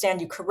I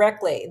understand you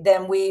correctly,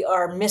 then we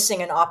are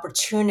missing an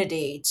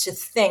opportunity to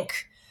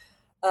think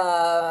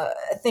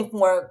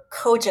more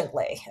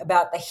cogently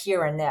about the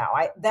here and now.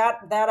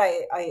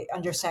 I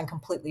understand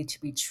completely to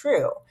be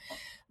true.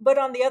 But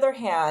on the other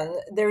hand,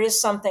 there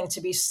is something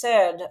to be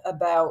said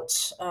about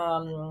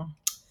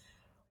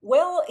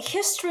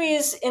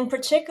histories in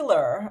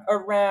particular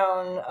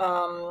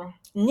around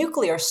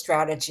nuclear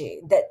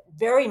strategy that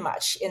very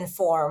much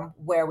inform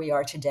where we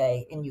are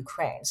today in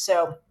Ukraine.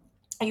 So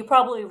you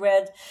probably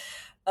read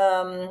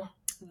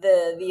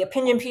the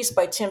opinion piece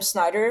by Tim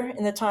Snyder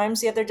in the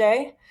Times the other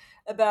day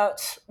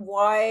about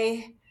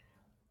why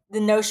the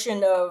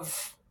notion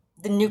of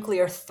the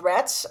nuclear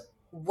threat,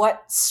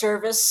 what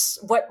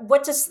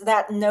does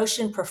that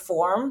notion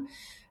perform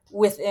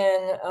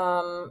within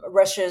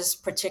Russia's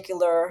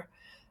particular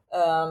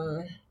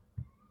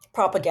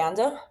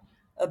propaganda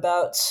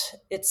about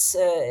its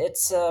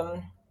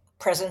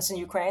presence in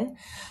Ukraine.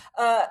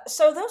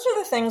 So those are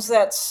the things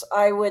that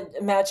I would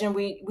imagine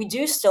we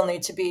do still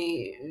need to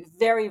be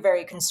very,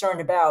 very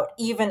concerned about,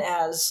 even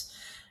as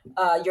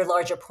your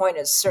larger point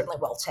is certainly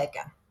well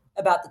taken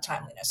about the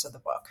timeliness of the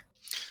book.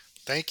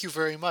 Thank you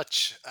very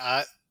much.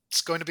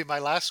 It's going to be my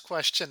last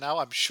question now.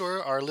 I'm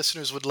sure our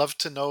listeners would love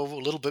to know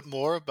a little bit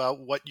more about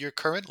what you're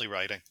currently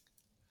writing.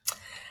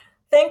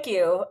 Thank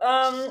you.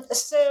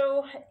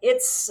 So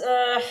it's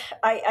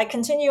I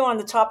continue on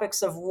the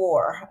topics of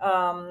war.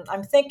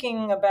 I'm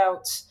thinking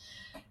about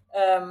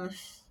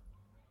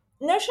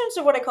notions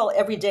of what I call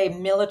everyday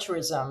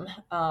militarism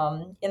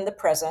in the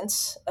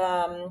present.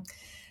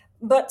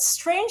 But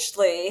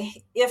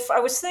strangely, if I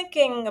was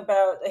thinking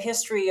about a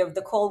history of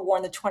the Cold War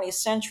in the 20th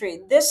century,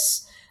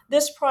 this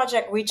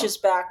project reaches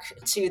back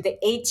to the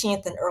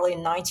 18th and early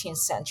 19th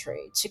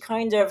century to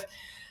kind of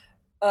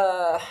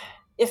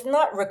if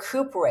not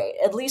recuperate,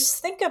 at least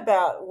think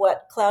about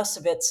what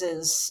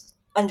Clausewitz's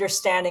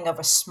understanding of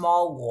a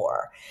small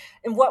war,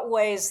 in what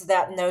ways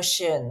that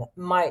notion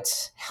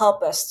might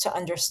help us to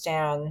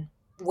understand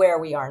where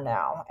we are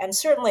now. And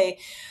certainly,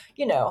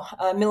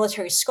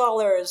 military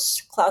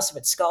scholars,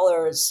 Clausewitz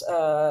scholars,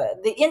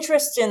 the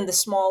interest in the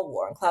small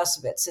war in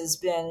Clausewitz has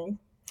been,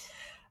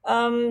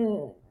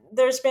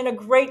 there's been a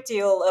great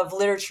deal of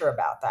literature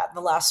about that in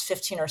the last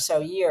 15 or so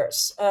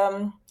years.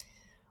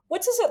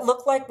 What does it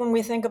look like when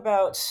we think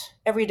about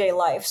everyday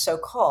life,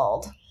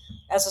 so-called,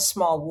 as a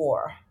small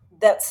war?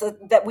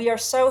 That we are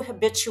so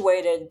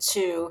habituated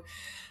to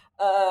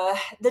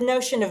the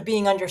notion of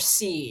being under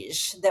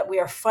siege, that we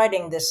are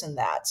fighting this and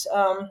that.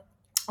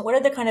 What are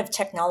the kind of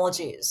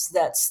technologies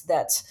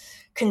that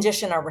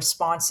condition our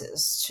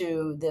responses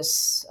to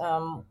this,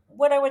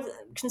 what I would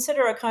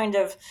consider a kind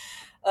of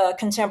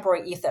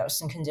contemporary ethos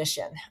and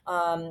condition?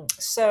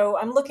 So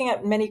I'm looking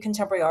at many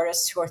contemporary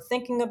artists who are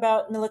thinking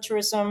about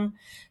militarism,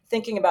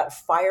 thinking about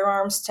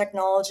firearms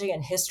technology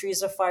and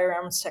histories of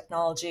firearms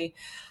technology.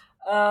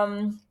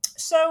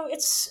 So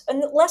it's a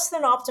less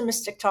than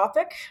optimistic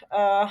topic,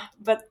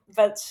 but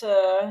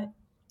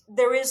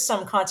there is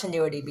some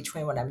continuity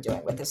between what I'm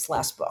doing with this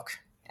last book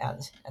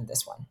and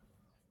this one.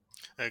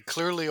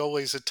 Clearly,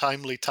 always a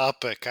timely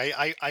topic.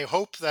 I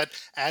hope that,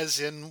 as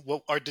in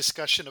what our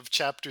discussion of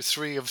Chapter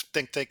 3 of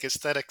Think Tank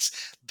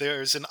Aesthetics,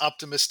 there's an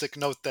optimistic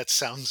note that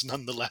sounds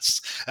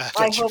nonetheless I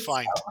that you hope so.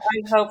 find.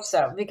 I hope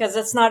so because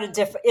it's not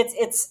a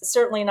it's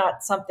certainly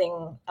not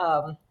something.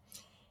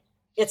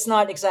 It's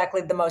not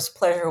exactly the most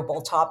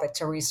pleasurable topic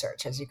to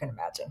research, as you can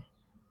imagine.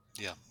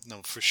 Yeah,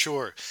 no, for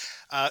sure.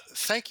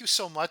 Thank you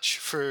so much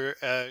for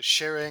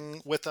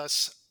sharing with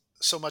us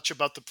so much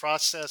about the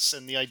process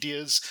and the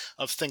ideas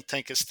of think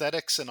tank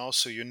aesthetics and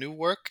also your new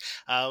work.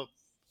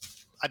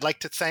 I'd like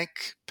to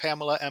thank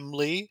Pamela M.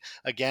 Lee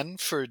again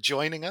for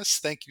joining us.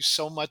 Thank you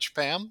so much,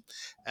 Pam.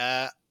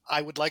 Uh,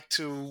 I would like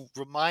to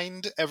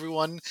remind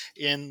everyone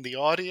in the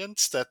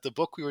audience that the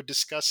book we were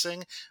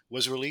discussing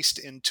was released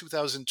in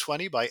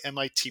 2020 by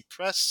MIT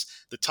Press.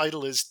 The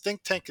title is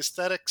Think Tank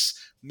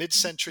Aesthetics,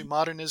 Mid-Century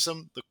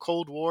Modernism, the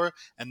Cold War,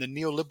 and the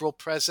Neoliberal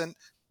Present.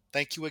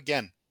 Thank you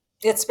again.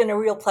 It's been a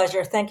real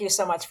pleasure. Thank you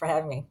so much for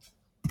having me.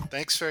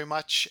 Thanks very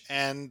much,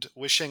 and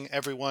wishing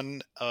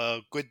everyone a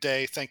good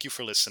day. Thank you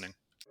for listening.